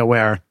this idea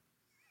where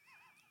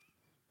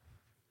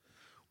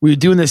we were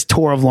doing this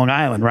tour of Long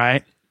Island,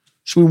 right?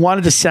 So we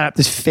wanted to set up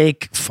this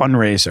fake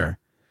fundraiser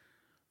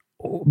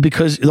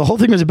because the whole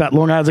thing was about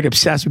Long Island's like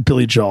obsessed with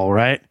Billy Joel,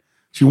 right?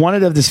 So we wanted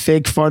to have this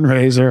fake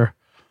fundraiser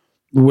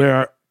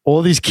where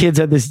all these kids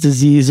had this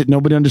disease that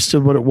nobody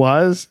understood what it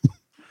was,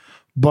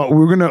 but we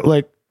were going to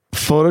like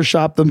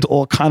Photoshop them to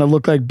all kind of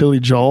look like Billy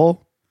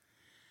Joel.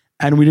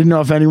 And we didn't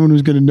know if anyone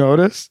was going to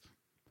notice.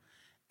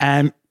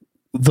 And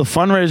the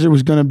fundraiser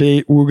was going to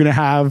be, we were going to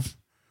have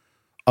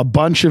a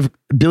bunch of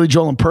Billy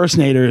Joel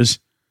impersonators.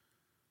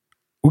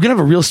 We're going to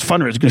have a real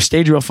fundraiser. We're going to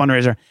stage a real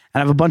fundraiser and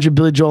have a bunch of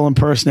Billy Joel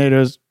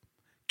impersonators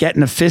get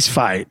in a fist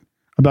fight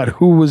about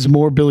who was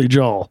more Billy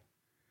Joel.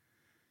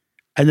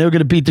 And they were going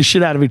to beat the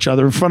shit out of each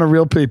other in front of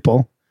real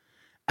people.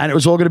 And it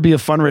was all going to be a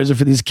fundraiser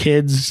for these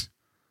kids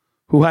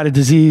who had a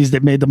disease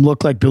that made them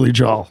look like Billy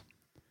Joel.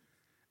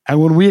 And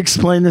when we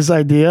explained this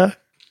idea,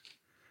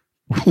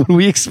 and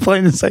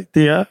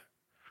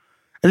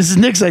this is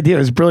Nick's idea, it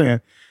was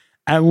brilliant.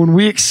 And when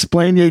we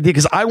explained the idea,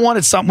 because I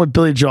wanted something with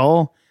Billy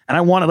Joel, and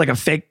I wanted like a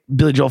fake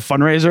Billy Joel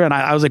fundraiser, and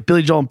I was like,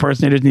 Billy Joel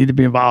impersonators need to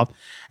be involved.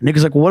 And Nick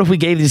was like, well, what if we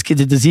gave these kids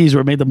a disease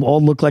where it made them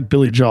all look like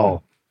Billy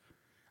Joel?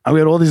 And we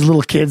had all these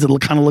little kids that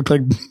kind of look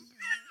like...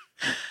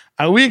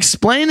 And we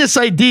explained this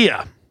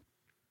idea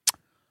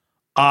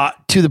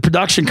to the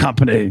production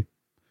company.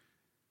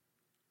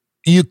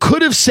 You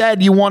could have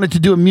said you wanted to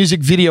do a music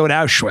video at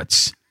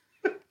Auschwitz,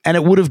 and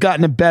it would have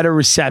gotten a better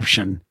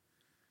reception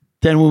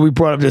than when we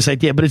brought up this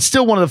idea. But it's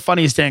still one of the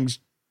funniest things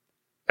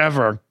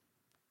ever.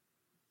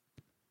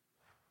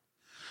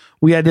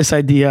 We had this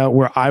idea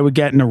where I would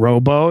get in a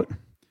rowboat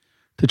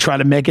to try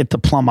to make it to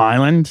Plum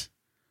Island,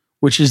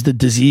 which is the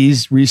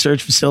disease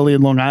research facility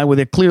in Long Island, where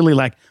they're clearly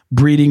like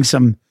breeding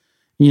some,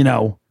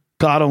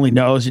 God only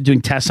knows, they're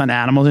doing tests on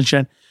animals and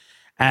shit.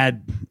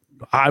 And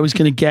I was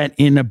going to get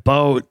in a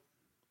boat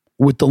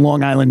with the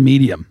Long Island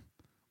medium.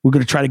 We're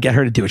going to try to get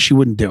her to do it. She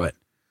wouldn't do it.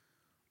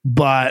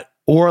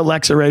 Or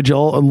Alexa Ray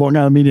Joel and Long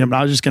Island medium. And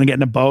I was just going to get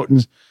in a boat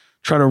and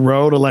try to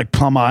row to like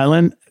Plum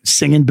Island,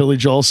 singing Billy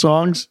Joel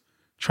songs,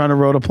 trying to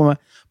row to Plum Island.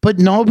 But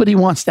nobody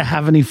wants to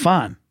have any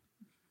fun.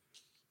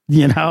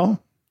 Nobody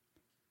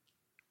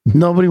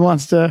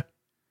wants to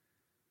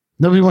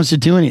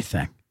do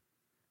anything.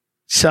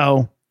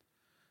 So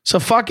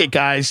fuck it,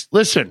 guys.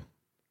 Listen.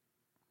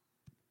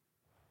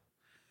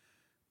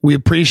 We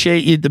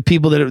appreciate you, the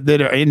people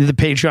that are into the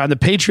Patreon. The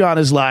Patreon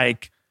is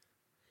like,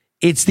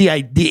 it's the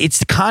idea.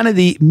 It's kind of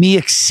me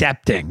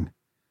accepting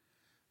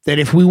that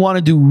if we want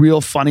to do real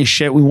funny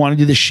shit, we want to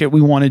do the shit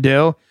we want to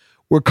do,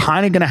 we're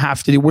kind of going to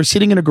have to do. We're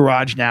sitting in a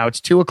garage now.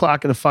 It's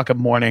 2:00 in the fucking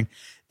morning.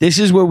 This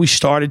is where we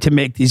started to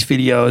make these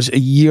videos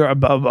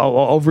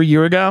over a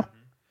year ago.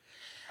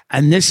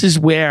 And this is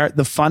where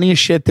the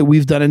funniest shit that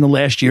we've done in the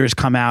last year has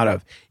come out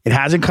of. It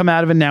hasn't come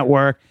out of a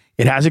network.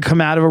 It hasn't come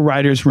out of a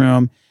writer's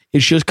room.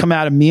 It's just come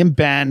out of me and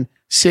Ben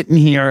sitting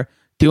here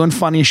doing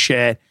funny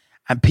shit,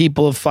 and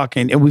people have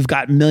and we've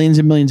got millions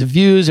and millions of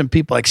views, and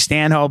people like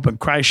Stanhope and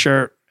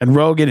Kreischer and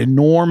Rogan and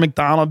Norm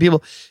Macdonald,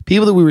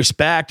 people that we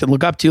respect and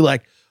look up to,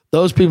 like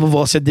those people have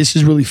all said, this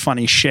is really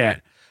funny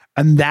shit.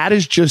 And that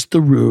is just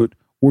the route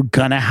we're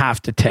going to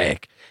have to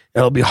take.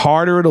 It'll be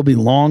harder. It'll be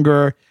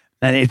longer.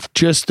 And it's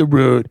just the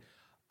route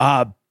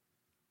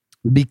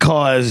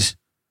because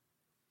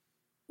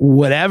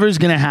whatever's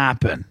going to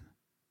happen,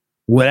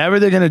 whatever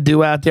they're going to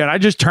do out there. And I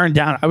just turned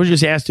down, I was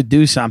just asked to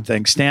do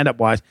something stand-up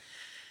wise.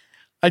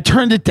 I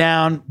turned it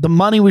down. The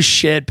money was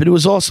shit, but it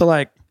was also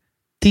like,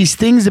 these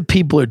things that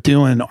people are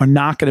doing are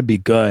not going to be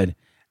good.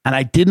 And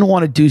I didn't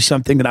want to do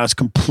something that I was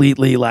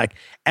completely like,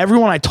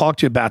 everyone I talked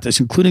to about this,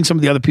 including some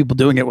of the other people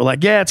doing it, were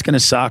like, yeah, it's going to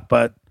suck,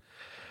 but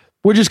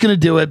we're just going to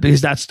do it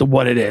because that's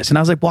what it is. And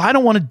I was like, well, I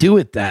don't want to do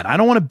it then. I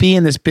don't want to be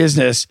in this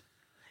business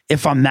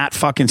if I'm that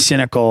fucking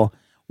cynical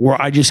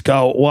where I just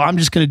go, well, I'm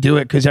just going to do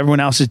it because everyone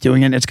else is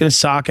doing it. And it's going to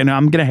suck and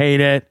I'm going to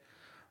hate it,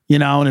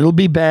 and it'll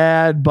be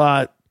bad,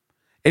 but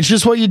it's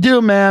just what you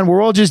do, man.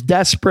 We're all just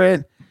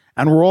desperate,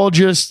 and we're all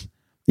just,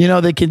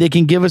 they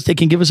can give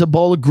us a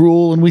bowl of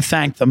gruel, and we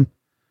thank them.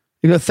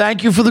 You go,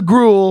 thank you for the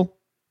gruel.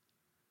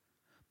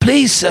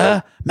 Please,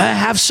 sir, may I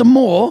have some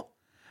more?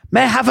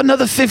 May I have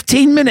another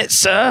 15 minutes,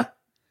 sir?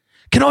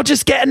 Can I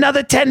just get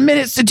another 10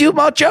 minutes to do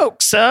my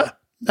jokes, sir?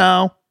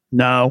 No.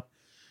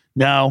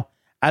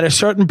 At a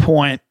certain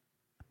point,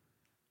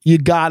 you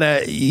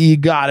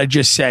gotta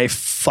just say,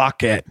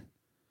 fuck it.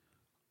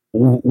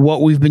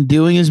 What we've been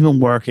doing has been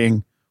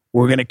working.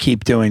 We're going to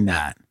keep doing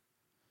that.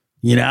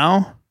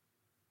 And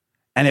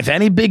if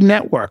any big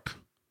network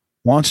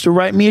wants to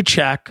write me a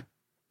check,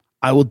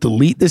 I will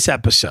delete this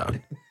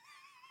episode.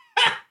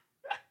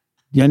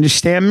 You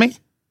understand me?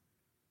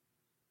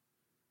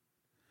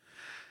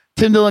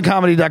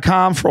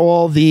 TimDillonComedy.com for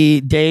all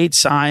the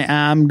dates. I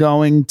am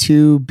going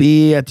to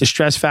be at the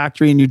Stress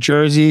Factory in New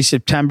Jersey,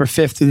 September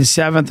 5th through the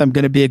 7th. I'm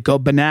going to be at Go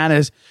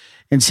Bananas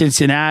in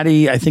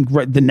Cincinnati, I think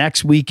the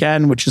next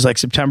weekend, which is like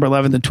September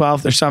 11th and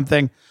 12th or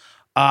something.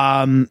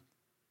 I'm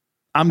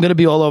going to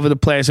be all over the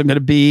place. I'm going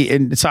to be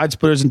in Side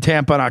Splitters in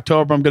Tampa in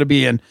October. I'm going to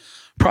be in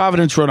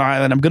Providence, Rhode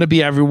Island. I'm going to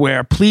be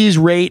everywhere. Please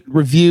rate,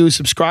 review,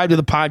 subscribe to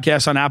the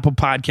podcast on Apple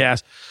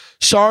Podcasts.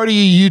 Sorry to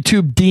you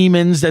YouTube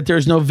demons that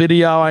there's no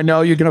video. I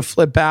know you're going to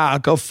flip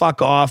out. Go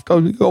fuck off.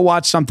 Go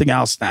watch something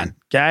else then,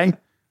 okay?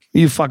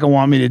 You fucking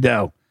want me to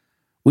do.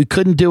 We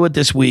couldn't do it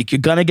this week. You're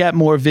going to get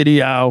more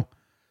video.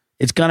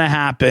 It's going to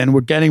happen.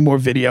 We're getting more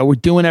video. We're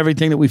doing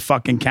everything that we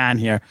fucking can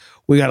here.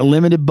 We got a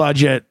limited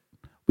budget.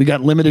 We got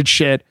limited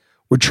shit.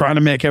 We're trying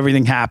to make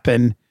everything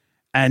happen.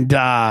 And,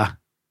 Tim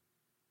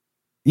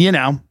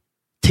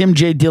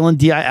J. Dillon,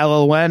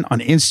 Dillon on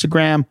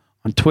Instagram,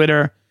 on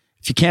Twitter.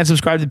 If you can't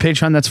subscribe to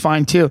Patreon, that's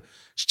fine too.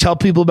 Just tell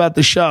people about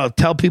the show.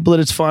 Tell people that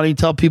it's funny.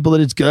 Tell people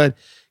that it's good.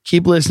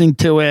 Keep listening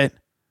to it.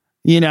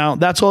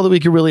 That's all that we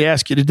can really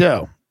ask you to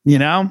do.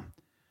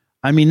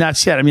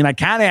 That's it. I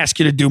can't ask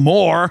you to do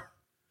more.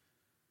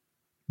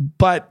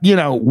 But,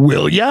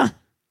 will ya?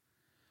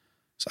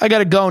 So I got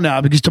to go now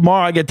because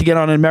tomorrow I get to get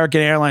on an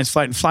American Airlines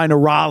flight and fly to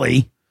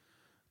Raleigh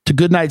to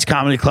Good Nights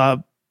Comedy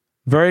Club.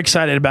 Very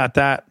excited about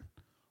that.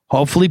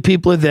 Hopefully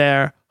people are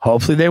there.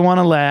 Hopefully they want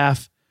to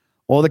laugh.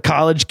 All the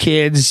college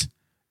kids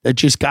that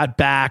just got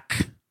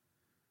back,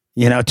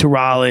 to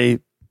Raleigh,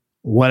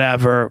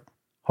 whatever.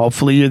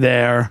 Hopefully you're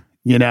there.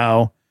 You're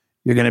going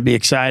to be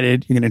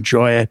excited. You're going to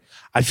enjoy it.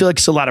 I feel like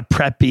it's a lot of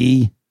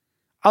preppy.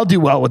 I'll do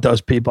well with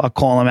those people. I'll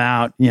call them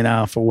out,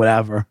 for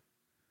whatever.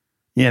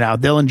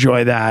 They'll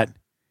enjoy that.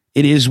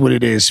 It is what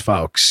it is,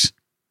 folks.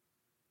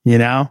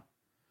 Real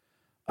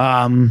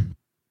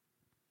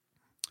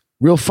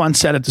fun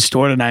set at the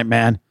store tonight,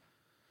 man.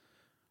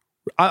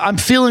 I'm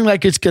feeling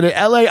like it's going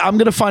to LA. I'm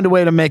going to find a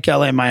way to make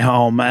LA my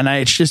home. And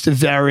it's just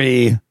it's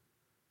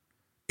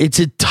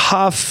a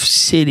tough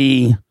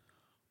city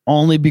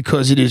only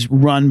because it is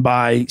run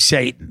by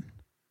Satan.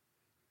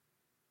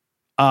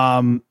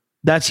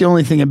 That's the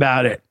only thing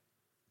about it.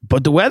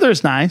 But the weather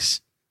is nice.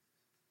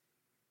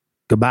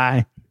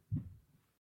 Goodbye.